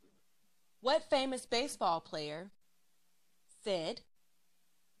 What famous baseball player said,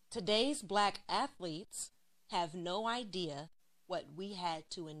 "Today's black athletes have no idea what we had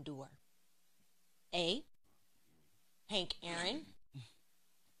to endure"? A, Hank Aaron.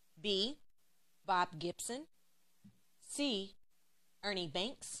 B, Bob Gibson. C, Ernie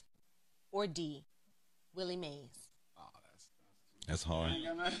Banks. Or D, Willie Mays. Oh, That's hard. I ain't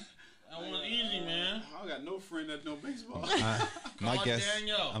got nothing. That one's easy, man. I got no friend that know baseball. My Call guess.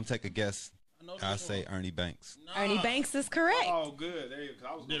 DanYo. I'm take a guess. I know this I one. say Ernie Banks. Nah. Ernie Banks is correct. Oh, good. There you go.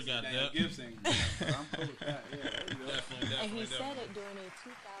 I was going Did to got say that. Daniel Gibson. I'm cool with that. Yeah, there you go. Definitely. And he said it during a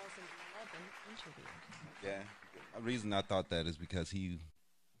 2011 interview. Yeah. The reason I thought that is because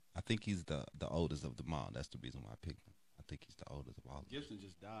I think he's the oldest of them all. That's the reason why I picked him. I think he's the oldest of all of them. Gibson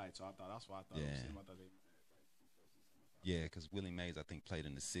just died, so that's why I thought Yeah. it was him. I thought they. Yeah, because Willie Mays, I think, played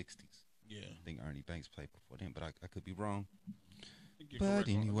in the 60s. Yeah. I think Ernie Banks played before them, but I could be wrong. I think you're But correct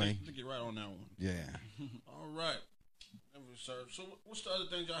on- anyway. I think you're right on that one. Yeah. All right. Never served. So, what's the other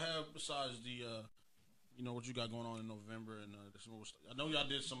things y'all have besides the, what you got going on in November and December? I know y'all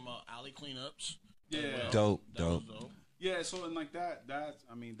did some alley cleanups. Yeah. as well. Dope, That was dope. Yeah, so and like that that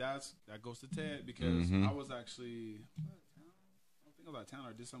goes to Ted because I was actually I think I was out of town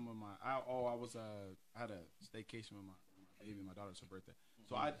or did something with I had a staycation with my baby, my daughter's her birthday,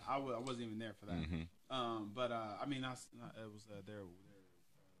 so I wasn't even there for that. But I mean it was their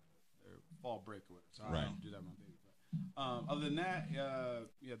fall break or whatever, so I Right. don't do that with my baby. But other than that,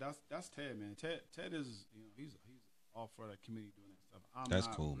 yeah, that's Ted, man. Ted is he's all for the community doing that stuff. I'm That's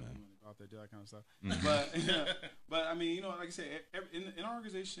not cool, really man. wanna go out there do that kind of stuff. But I mean, like I said, in our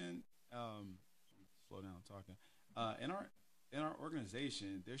organization, slow down talking. In our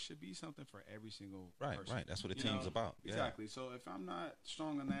organization, there should be something for every single person. Right. That's what the You team's know, about. Yeah. Exactly. So if I'm not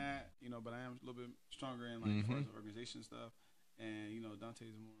strong on that, but I am a little bit stronger in like as far as the organization stuff, and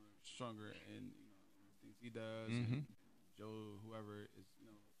Dante's more stronger in the things he does, and Joe, whoever is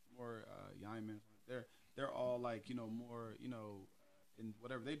more Yaiman. They're all like more in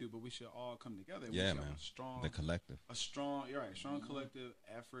whatever they do, but we should all come together. We Yeah, should man. have a strong, The collective. you're right, strong collective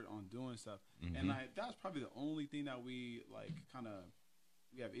effort on doing stuff. And like that's probably the only thing that we like kind of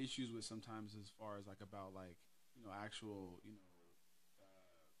we have issues with sometimes as far as like about like actual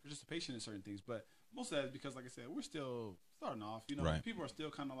participation in certain things. But most of that is because, like I said, we're still starting off. Right. People are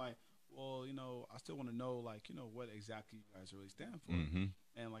still kind of like, well, I still want to know like what exactly you guys really stand for.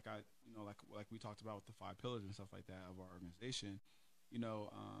 And like like we talked about with the 5 pillars and stuff like that of our organization,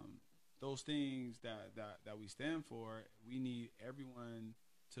 those things that we stand for, we need everyone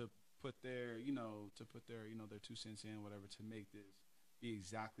to put their, their 2 cents in, whatever, to make this be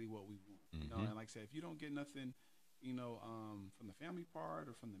exactly what we want. You know, and like I said, if you don't get nothing, from the family part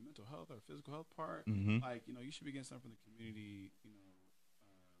or from the mental health or physical health part, like, you should be getting something from the community,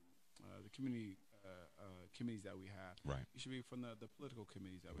 the community committees that we have. Right. You should be from the political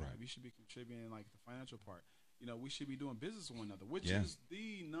committees that we have. You should be contributing like the financial part. We should be doing business with one another, which is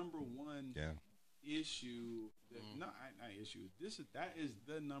the number one issue. Not issue. That is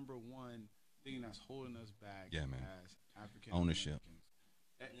the number one thing that's holding us back as African ownership.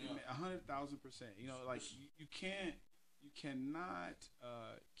 100,000%. Like you cannot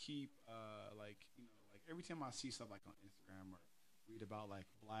keep like every time I see stuff like on Instagram or read about like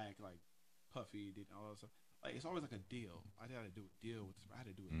black like Puffy did all that stuff. Like it's always like a deal. I had to do a deal with this. I had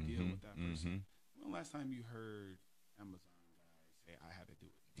to do a deal with that person. When the last time you heard Amazon guys say I had to do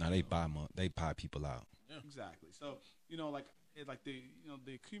it? Now they buy people out. Yeah. Exactly. So like the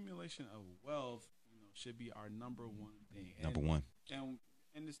the accumulation of wealth should be our number one thing. Number one.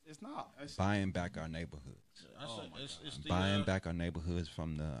 And it's not. Buying back our neighborhoods. It's buying back our neighborhoods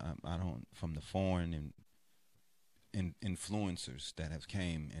from the foreign and influencers that have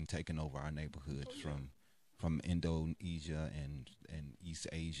came and taken over our neighborhoods from Indonesia and East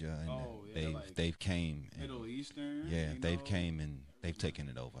Asia, and they've came and, Middle Eastern. Yeah, they've came and they've taken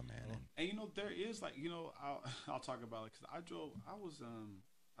it over, man. And there is like I'll talk about it because I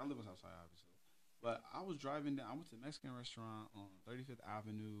live on Southside obviously, but I was driving down. I went to a Mexican restaurant on 35th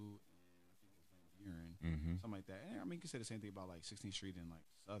Avenue and I think it's Van Buren, something like that. And I mean, you can say the same thing about like 16th Street and like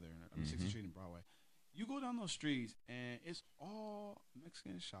Southern, 16th Street and Broadway. You go down those streets and it's all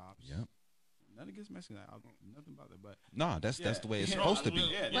Mexican shops. Yep. Nothing against Mexican. Nothing about that, but no, that's the way it's supposed to be.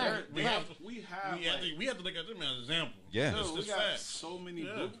 Yeah, we have to look at them as an example. Yeah, we got so many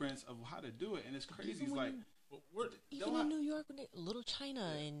blueprints of how to do it, and it's crazy. It's like even in New York, when Little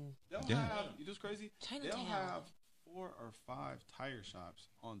China and they'll have. You know what's crazy? Chinatown. They'll have 4 or 5 tire shops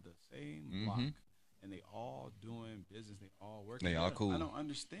on the same block. And they all doing business. They all working. They all cool. I don't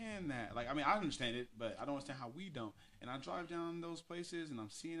understand that. Like, I mean, I understand it, but I don't understand how we don't. And I drive down those places, and I'm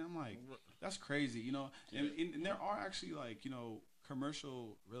seeing. I'm like, that's crazy, And there are actually like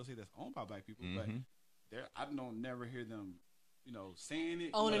commercial real estate that's owned by black people, but I don't never hear them, saying it,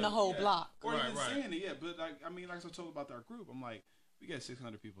 owning the whole block, or even saying it. Yeah, but like I mean, like I told about our group, I'm like, we got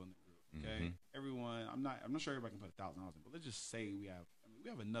 600 people in the group. Okay, everyone. I'm not sure everybody can put $1,000 in, but let's just say we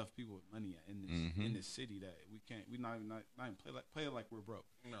have enough people with money in this city that we not even play like we're broke.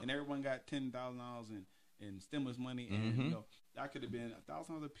 No. And everyone got $10,000 in stimulus money, and that could have been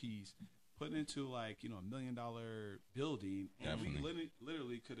 $1,000 a piece put into like $1 million building, and we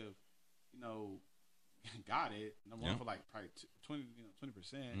literally could have got it number one for like probably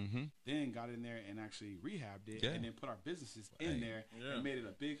 20%, then got in there and actually rehabbed it, and then put our businesses in there and made it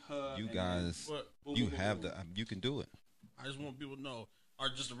a big hub. You guys, you can do it. I just want people to know, or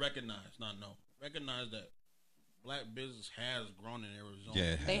just to recognize that black business has grown in Arizona.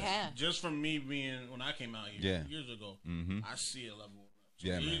 Yeah, they have. Just from me being when I came out here years ago, I see a level. So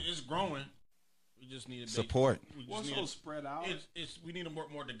it's growing. We just need to support. Also spread out. We need to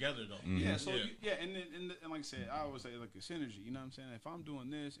work more together though. Yeah. So and like I said, I always say like a synergy. You know what I'm saying? If I'm doing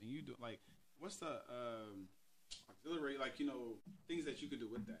this and you do like, what's the auxiliary things that you could do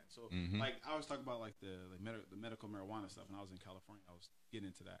with that? So like I was talking about like the medical marijuana stuff, and I was in California. I was getting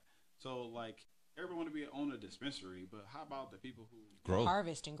into that. So like everyone want to be an owner of a dispensary, but how about the people who grow,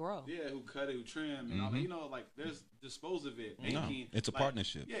 harvest and grow? Yeah, who cut it, who trim, and all that. Like there's dispose of it, making. It's a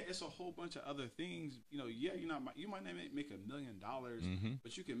partnership. Yeah, it's a whole bunch of other things. You might not make $1 million,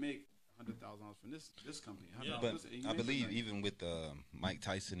 but you can make $100,000 from this company. But I believe even with Mike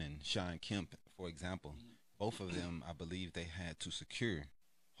Tyson and Sean Kemp, for example, both of them, I believe they had to secure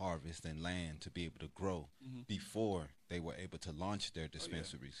harvest and land to be able to grow before they were able to launch their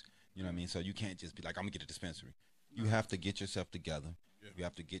dispensaries. You know what I mean? So you can't just be like, I'm gonna get a dispensary. You have to get yourself together. You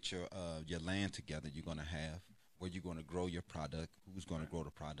have to get your land together. You're gonna have where you're gonna grow your product, who's gonna grow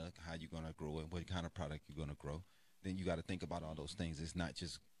the product, how you're gonna grow it, what kind of product you're gonna grow. Then you got to think about all those things. It's not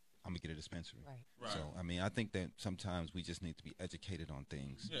just I'm gonna get a dispensary. Right. So I mean, I think that sometimes we just need to be educated on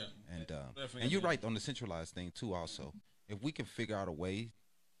things. Yeah. And you're right on the centralized thing too. Also, if we can figure out a way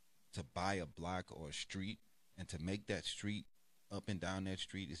to buy a block or a street and to make that street up and down that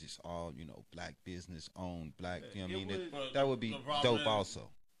street is just all black business owned, black. You know what I mean? That would be dope. Also,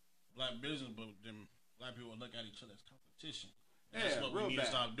 black business, but then black people look at each other as competition. That's what we need to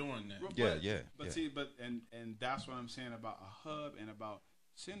stop doing that. But see, and that's what I'm saying about a hub and about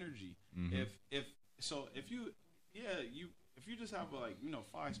synergy. If if you just have like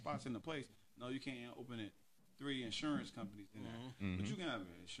 5 spots in the place, no, you can't open it 3 insurance companies in there. But you can have an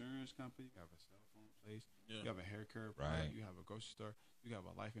insurance company, you have a cell phone place, you have a hair care product, you have a grocery store, you have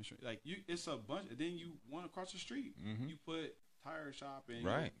a life insurance. Like it's a bunch. And then you one across the street, you put tire shop and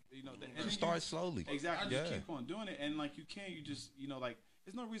and start slowly. Exactly. You keep on doing it, and like you just like.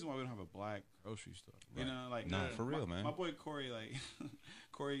 There's no reason why we don't have a black grocery store. You know, like for real, man. My boy Corey,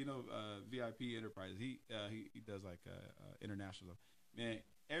 Corey, VIP Enterprises. He does like international stuff. Man,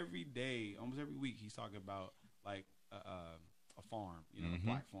 every day, almost every week, he's talking about like a farm, a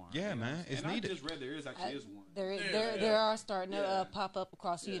black farm. Yeah, man, it's needed. I just read there actually is one. There are starting to pop up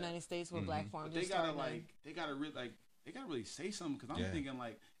across the United States where black farms. But they gotta really say something because I'm thinking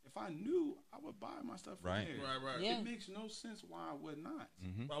like. If I knew, I would buy my stuff from there. Right. Yeah. It makes no sense why I would not.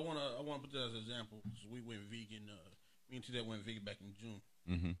 But I wanna put that as an example. So we went vegan. Me and Tita went vegan back in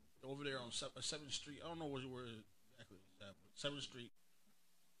June. Over there on 7th Street. I don't know where exactly it's at, but 7th Street.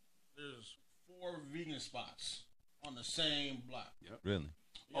 There's 4 vegan spots on the same block. Yep. Really?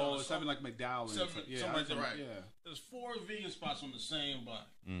 It's something like McDowell. Something like that, right? Yeah. There's 4 vegan spots on the same block.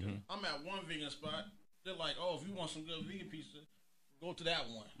 I'm at one vegan spot. They're like, oh, if you want some good vegan pizza, go to that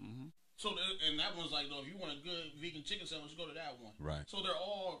one. So, and that one's like, though, if you want a good vegan chicken sandwich, go to that one. Right. So they're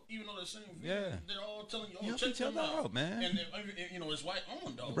all, even though they're saying vegan, they're all telling you, oh, check each other them out, man. And it's white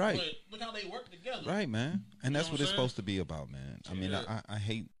owned though. Right. But look how they work together. Right, man. And that's know what what it's I'm supposed to be about, man. I mean, Yeah. I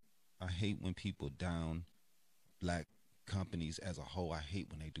hate when people down black companies as a whole. I hate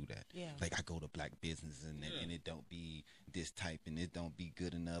when they do that. Yeah. Like I go to black business and it don't be this type and it don't be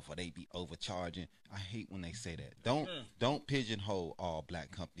good enough or they be overcharging. I hate when they say that. Don't pigeonhole all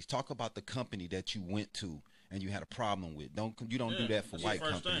black companies. Talk about the company that you went to and you had a problem with. You don't do that for white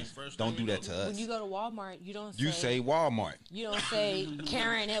companies. Don't do that to us. When you go to Walmart, you don't say... You say Walmart. You don't say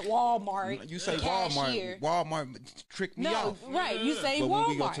Karen at Walmart. You say cashier. Walmart tricked me off. Right. You say but Walmart.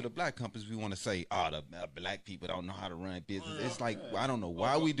 when we go to the black companies, we want to say, the black people don't know how to run business. It's like, I don't know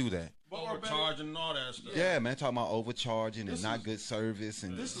why we do that. Overcharging and all that stuff. Yeah, man, talking about overcharging and not good service.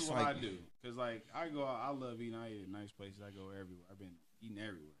 And this is what I do. Because, like, I go out, I love eating. I eat at nice places. I go everywhere. I've been eating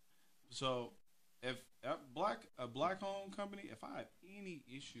everywhere. So, if a black owned company, if I have any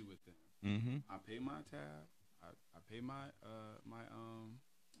issue with them, I pay my tab, I pay my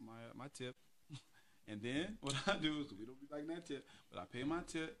my tip, and then what I do is we don't be like that tip, but I pay my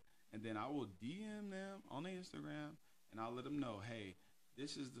tip, and then I will DM them on their Instagram, and I'll let them know, hey,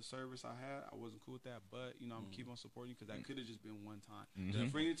 this is the service I had. I wasn't cool with that, but I'm gonna keep on supporting you because that could have just been one time.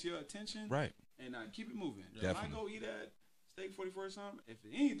 Just bring it to your attention, right? And keep it moving. Definitely. If I go eat at Steak 44 or something, if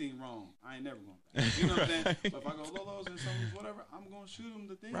anything wrong, I ain't never going back. You know what I'm saying? But if I go Lolo's and something's whatever, I'm gonna shoot them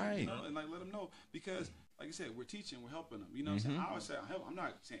the thing, right? And like let them know because, like I said, we're teaching, we're helping them. You know what I'm saying? I always say, I'm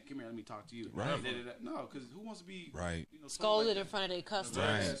not saying, come here, let me talk to you. Right? No, because who wants to be scolded in front of their customers?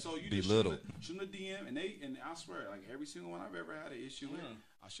 Right. Yeah, so you belittle. Shoot them a DM, and I swear, like every single one I've ever had an issue with,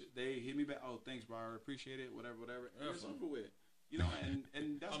 they hit me back. Oh, thanks, bro. I appreciate it. Whatever. And it's over with. You know,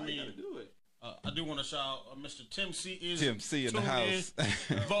 and that's how you gotta do it. I do want to shout out Mr. Tim C. Tim C. in the house.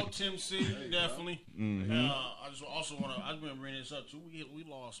 Vote Tim C. Definitely. I just also want to. I've been bringing this up too. We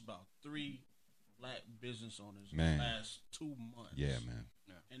lost about 3 black business owners in the last 2 months. Yeah, man.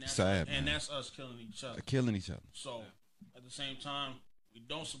 And that's sad, and man. that's us killing each other. Killing each other. So at the same time, we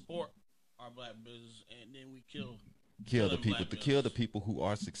don't support our black business, and then we kill the people who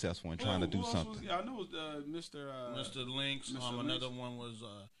are successful and trying to do something. I know Mr. Lynx. Another one was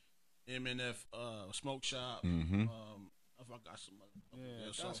MNF Smoke Shop. I forgot some other.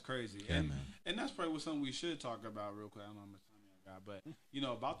 Yeah, that's crazy. Yeah, man. And that's probably something we should talk about real quick. I don't know how much time I got,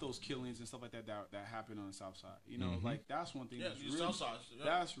 but about those killings and stuff like that happen on the South Side. Like that's one thing.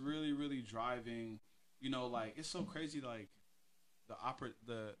 That's really, really driving. Like it's so crazy. Like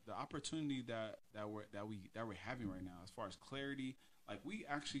the opportunity that we're having right now, as far as clarity. Like we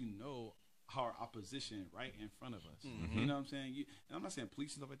actually know our opposition right in front of us. You know what I'm saying? And I'm not saying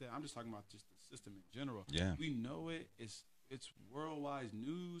police and stuff like that. I'm just talking about just the system in general. Yeah. We know it. It's worldwide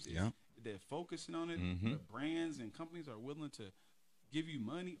news. They're focusing on it. The brands and companies are willing to give you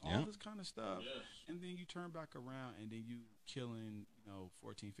money, all this kind of stuff. Yes. And then you turn back around and then you killing,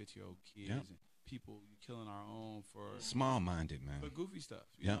 14, 15-year-old kids and people. You killing our own for small-minded, man. For goofy stuff.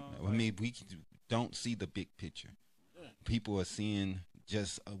 Yeah. I mean, we don't see the big picture. Yeah. People are seeing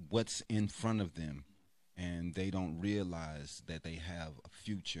just what's in front of them, and they don't realize that they have a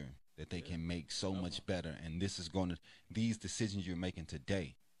future that they can make so much better. And these decisions you're making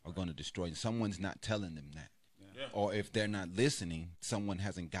today are going to destroy you. Someone's not telling them that. Yeah. Or if they're not listening, someone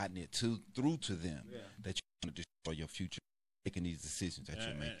hasn't gotten it through to them that you're going to destroy your future making these decisions that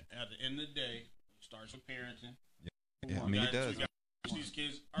you're making. At the end of the day, it starts with parenting. Yeah, I mean, it does. We got to teach these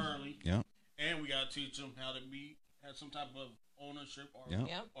kids early. Yeah. And we got to teach them how to have some type of ownership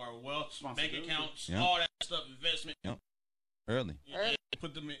or wealth, bank accounts, all that stuff, investment. Yep. Early. And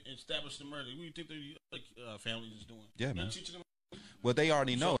put them in, establish them early. What do you think the families is doing? Yeah, man. Teaching them. Well, they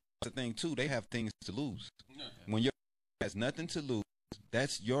already know. That's the thing, too. They have things to lose. Yeah. When your kid has nothing to lose,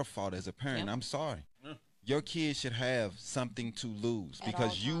 that's your fault as a parent. I'm sorry. Yeah. Your kids should have something to lose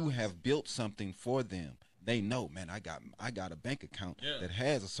because you have built something for them. They know, man, I got a bank account that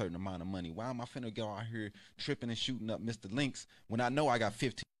has a certain amount of money. Why am I finna go out here tripping and shooting up Mr. Links when I know I got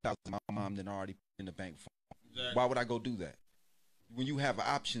 $15,000 my mom done already put in the bank for me? Exactly. Why would I go do that? When you have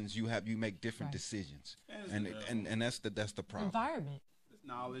options, you make different decisions, and that's the problem. Environment, it's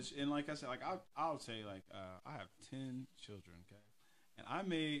knowledge, and like I said, like I would say, like I have 10 children, okay, and I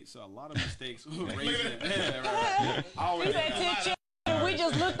made a lot of mistakes raising them. Yeah, right. We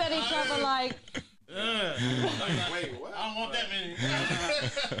just looked at each other like. Wait, what? I don't want that many.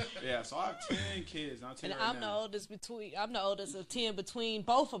 Yeah, so I have 10 kids. And I'm the oldest of 10 between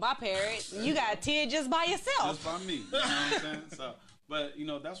both of my parents. You got 10 just by yourself. Just by me. You know what I'm saying? So, but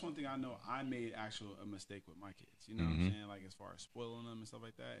that's one thing I know I made a mistake with my kids. You know what I'm saying? Like as far as spoiling them and stuff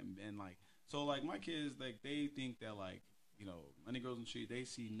like that, and like so like my kids they think that like money grows on trees. They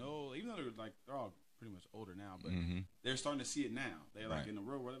see even though they're all pretty much older now, but they're starting to see it now. They're like in the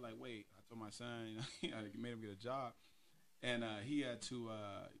real world. They're like, wait, I told my son, I made him get a job, and he had to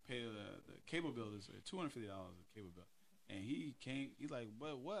pay the cable bill. This $250 a cable bill, and he came. He's like,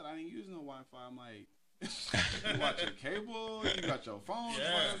 but what? I ain't using no Wi-Fi. I'm like, you watch your cable, you got your phone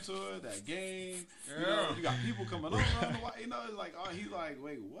plugged to it, that game. You got people coming over on the Wi-Fi. It's like, he's like,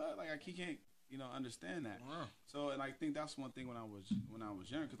 wait, what? Like he can't. Understand that. Wow. So, and I think that's one thing when I was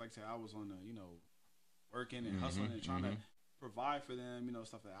young, because like I said, I was on the working and hustling and trying to provide for them,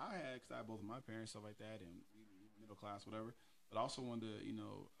 stuff that I had, because I had both of my parents, stuff like that, and middle class, whatever. But I also wanted to,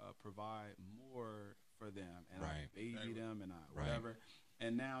 provide more for them and baby them and whatever.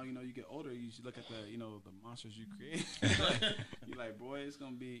 And now, you get older, you look at the monsters you create. You're like, boy, it's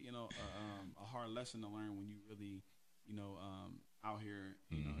gonna be, a hard lesson to learn when you really, out here,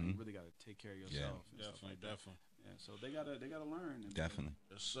 and really got to take care of yourself. Yeah, definitely. Yeah, so they gotta learn. Definitely.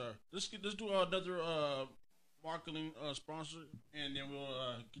 Yes, sir. Let's do another marketing sponsor, and then we'll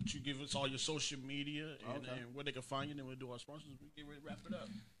give us all your social media and where they can find you. And then we'll do our sponsors. We get ready to wrap it up.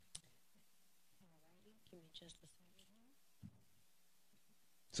 Alrighty, give me just a second.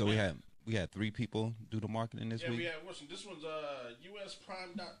 So we had 3 people do the marketing this week. Yeah, we had this one's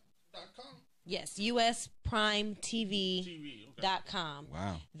usprime.com. Yes, usprimetv.com.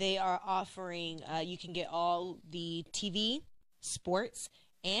 Wow. They are offering, you can get all the TV, sports,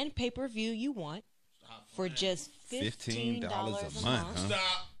 and pay-per-view you want for just $15 a month. Huh?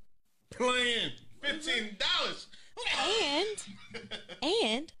 Stop playing. $15.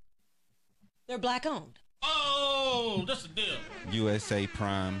 And they're black owned. Oh, that's a deal. USA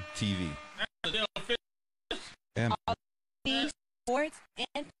Prime TV. That's a deal. And all the sports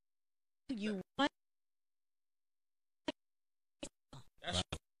and you want.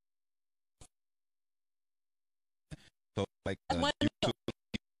 So like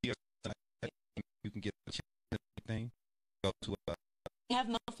you can get everything. Go to you have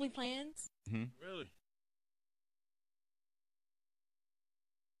monthly plans. Really?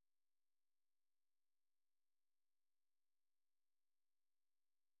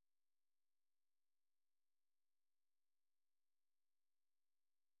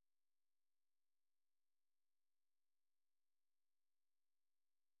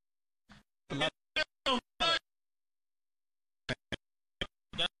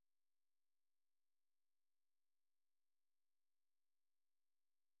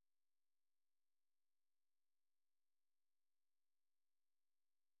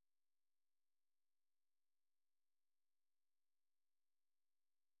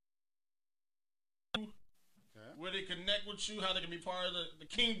 Where they connect with you, how they can be part of the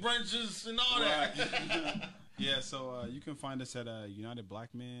King Brunches and all that. Yeah, so you can find us at United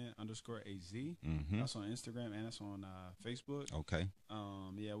Black Men _AZ. That's on Instagram and that's on Facebook. Okay.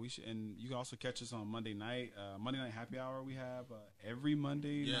 Yeah, we should, and you can also catch us on Monday night. Monday night happy hour we have every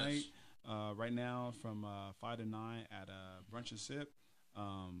Monday night. Right now from 5 to 9 at Brunch and Sip.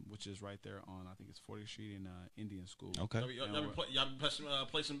 Which is right there on, I think it's 40th Street in Indian School. Okay. Y'all be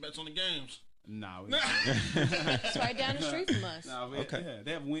placing bets on the games. Nah, it's right down the street from us. Okay. Yeah,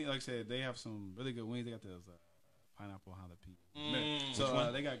 they have wings. Like I said, they have some really good wings. They got those pineapple jalapeno.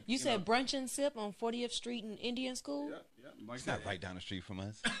 So they got. You said Brunch and Sip on 40th Street in Indian School. Yeah. Like it's not right down the street from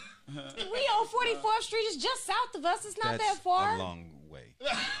us. We on 44th Street. It's just south of us. It's not that far. A long way.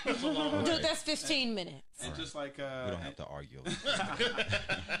 That's a long Dude, way. that's 15 minutes. And just like We don't have to argue.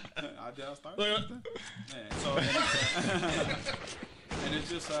 I'll start. Man, so and it's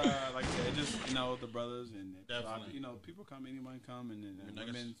just like I said, it just the brothers and Definitely. people come, anyone come, and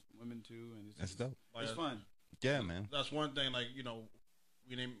women too, and it's That's just, dope. It's fun. Yeah, man. That's one thing. Like we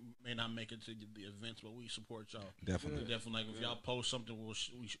may not make it to the events, but we support y'all. Definitely. Definitely. Like if y'all post something,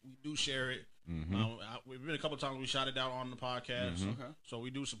 we do share it. Mm-hmm. We've been a couple of times we shot it out on the podcast, Okay. So we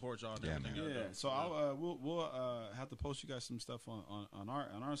do support y'all. And Yeah, everything man. y'all Yeah, do. so I'll we'll have to post you guys some stuff on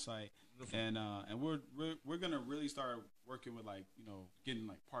our site, and we're gonna really start working with getting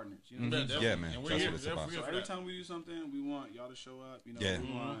partners. You know, what I'm saying? Yeah, man. And we're That's here. what it's We're about. here So for every that. time we do something, we want y'all to show up. Yeah.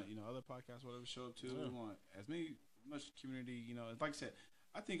 We want other podcasts, whatever, show up too. Yeah. We want much community. Like I said,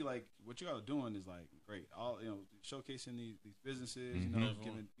 I think what you all are doing is great. All showcasing these businesses. Mhm.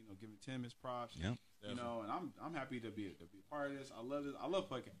 Giving Tim his props. Yep. And I'm happy to be a part of this. I love this. I love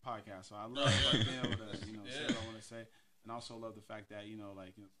podcasts. So I love being able to say what I want to say, and I also love the fact that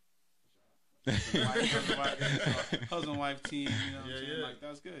husband wife team. What I'm saying? Like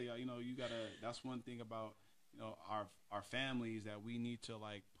that's good. You gotta. That's one thing about our families that we need to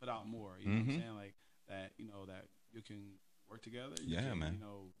put out more. You know what I'm saying? Like that. That you can work together. You Yeah, can, man.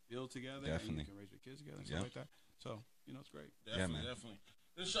 Build together. Definitely. And you can raise your kids together and stuff like that. So it's great. Definitely, man. definitely.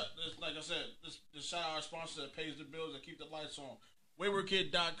 This, like I said, this shout out our sponsor that pays the bills and keep the lights on.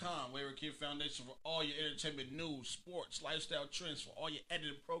 WaywardKid.com, Wayward Kid Foundation for all your entertainment news, sports, lifestyle trends, for all your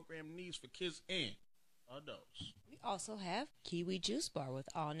edited program needs for kids and adults. We also have Kiwi Juice Bar with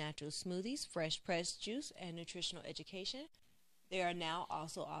all natural smoothies, fresh pressed juice, and nutritional education. They are now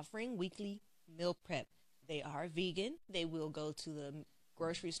also offering weekly meal prep. They are vegan. They will go to the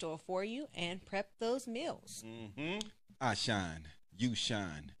grocery store for you and prep those meals. Mm-hmm. I shine. You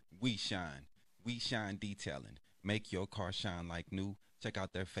shine. We shine. We shine detailing. Make your car shine like new. Check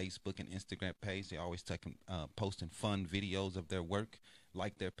out their Facebook and Instagram page. They always posting fun videos of their work.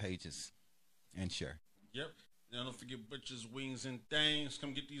 Like their pages and share. Yep. Now don't forget Butcher's Wings and Things.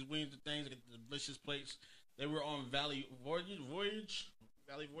 Come get these wings and things. Get the delicious plates. They were on Valley Voyage.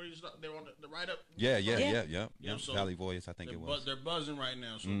 They were on the right up. Yeah. So Valley Voice, I think it was. They're buzzing right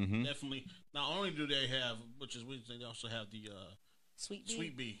now. So definitely, not only do they have Butcher's Wings, they also have the Sweet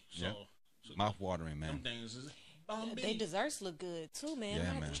Bee. So, Yep. Mouth watering, some man. things is They desserts look good too, man. Yeah, I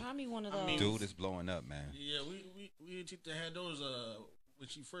have man. to try me one of those. I mean, Dude is blowing up, man. Yeah, we and Tita had those when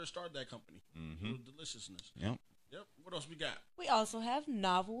she first started that company. Those deliciousness. Yep. What else we got? We also have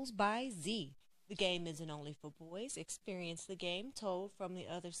Novels by Z. The game isn't only for boys. Experience the game told from the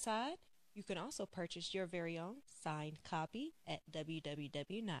other side. You can also purchase your very own signed copy at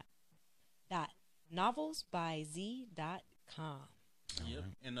www.novelsbyz.com. Yep.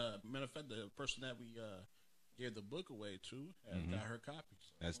 And matter of fact, the person that we gave the book away to has got her copy. So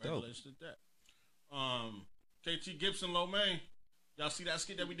That's dope. congratulations to that. KT Gibson, Lo Mein. Y'all see that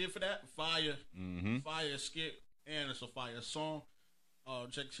skit that we did for that? Fire. Fire skit. And it's a fire song.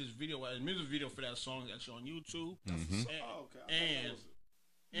 Check his video, his music video for that song. That's on YouTube.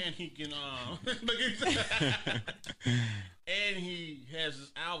 And he can and he has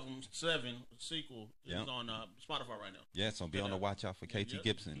his album 7 sequel. It's on Spotify right now. Yeah, so be on the watch out for KT Yep.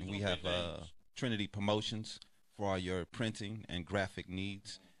 Gibson. He's And on we have big things. Trinity Promotions for all your printing and graphic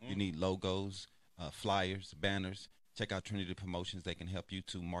needs. You need logos, flyers, banners. Check out Trinity Promotions. They can help you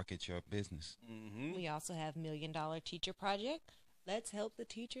to market your business. We also have $1 Million Teacher Project. Let's help the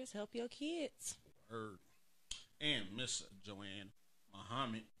teachers help your kids. Heard. And Miss Joanne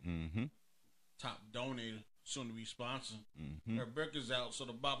Muhammad, top donator, soon to be sponsored. Her book is out, so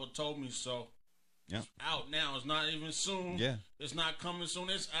the Bible told me so. Yep. It's out now. It's not even soon. Yeah. It's not coming soon.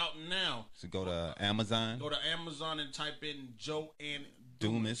 It's out now. So go to Amazon. Go to Amazon and type in Joanne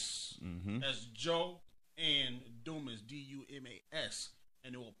Dumas. That's Joe and Dumas, Dumas,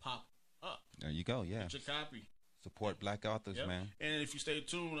 and it will pop up. There you go. Yeah. Get your copy. Support black authors, Yep. man. And if you stay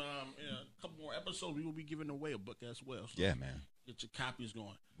tuned, in a couple more episodes, we will be giving away a book as well. So Yeah, man. get your copies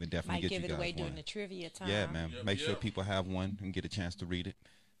going. We definitely Might get give you it guys away one. during the trivia time. Yeah, man. Yep, Make sure yep. people have one and get a chance to read it.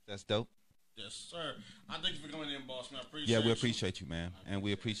 That's dope. Yes, sir. I thank you for coming in, boss, man. I appreciate Yeah, we you. appreciate you, man, and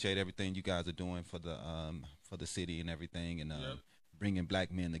we appreciate everything you guys are doing for the city and everything, and Yep. bringing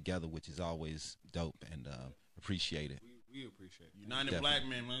black men together, which is always dope, and appreciate it. We appreciate it. United Definitely. Black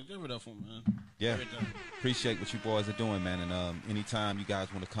Men, man. Give it up for him, man. Yeah, Give it up. appreciate what you boys are doing, man. And anytime you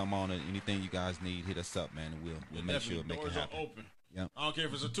guys want to come on, or anything you guys need, hit us up, man, and we'll make sure Definitely. it make it Doors are happen. open. Yep. I don't care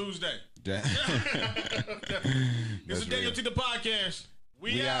if it's a Tuesday. That- This is DanYo&Tita podcast.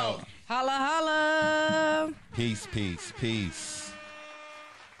 We out. Holla, holla. Peace, peace, peace.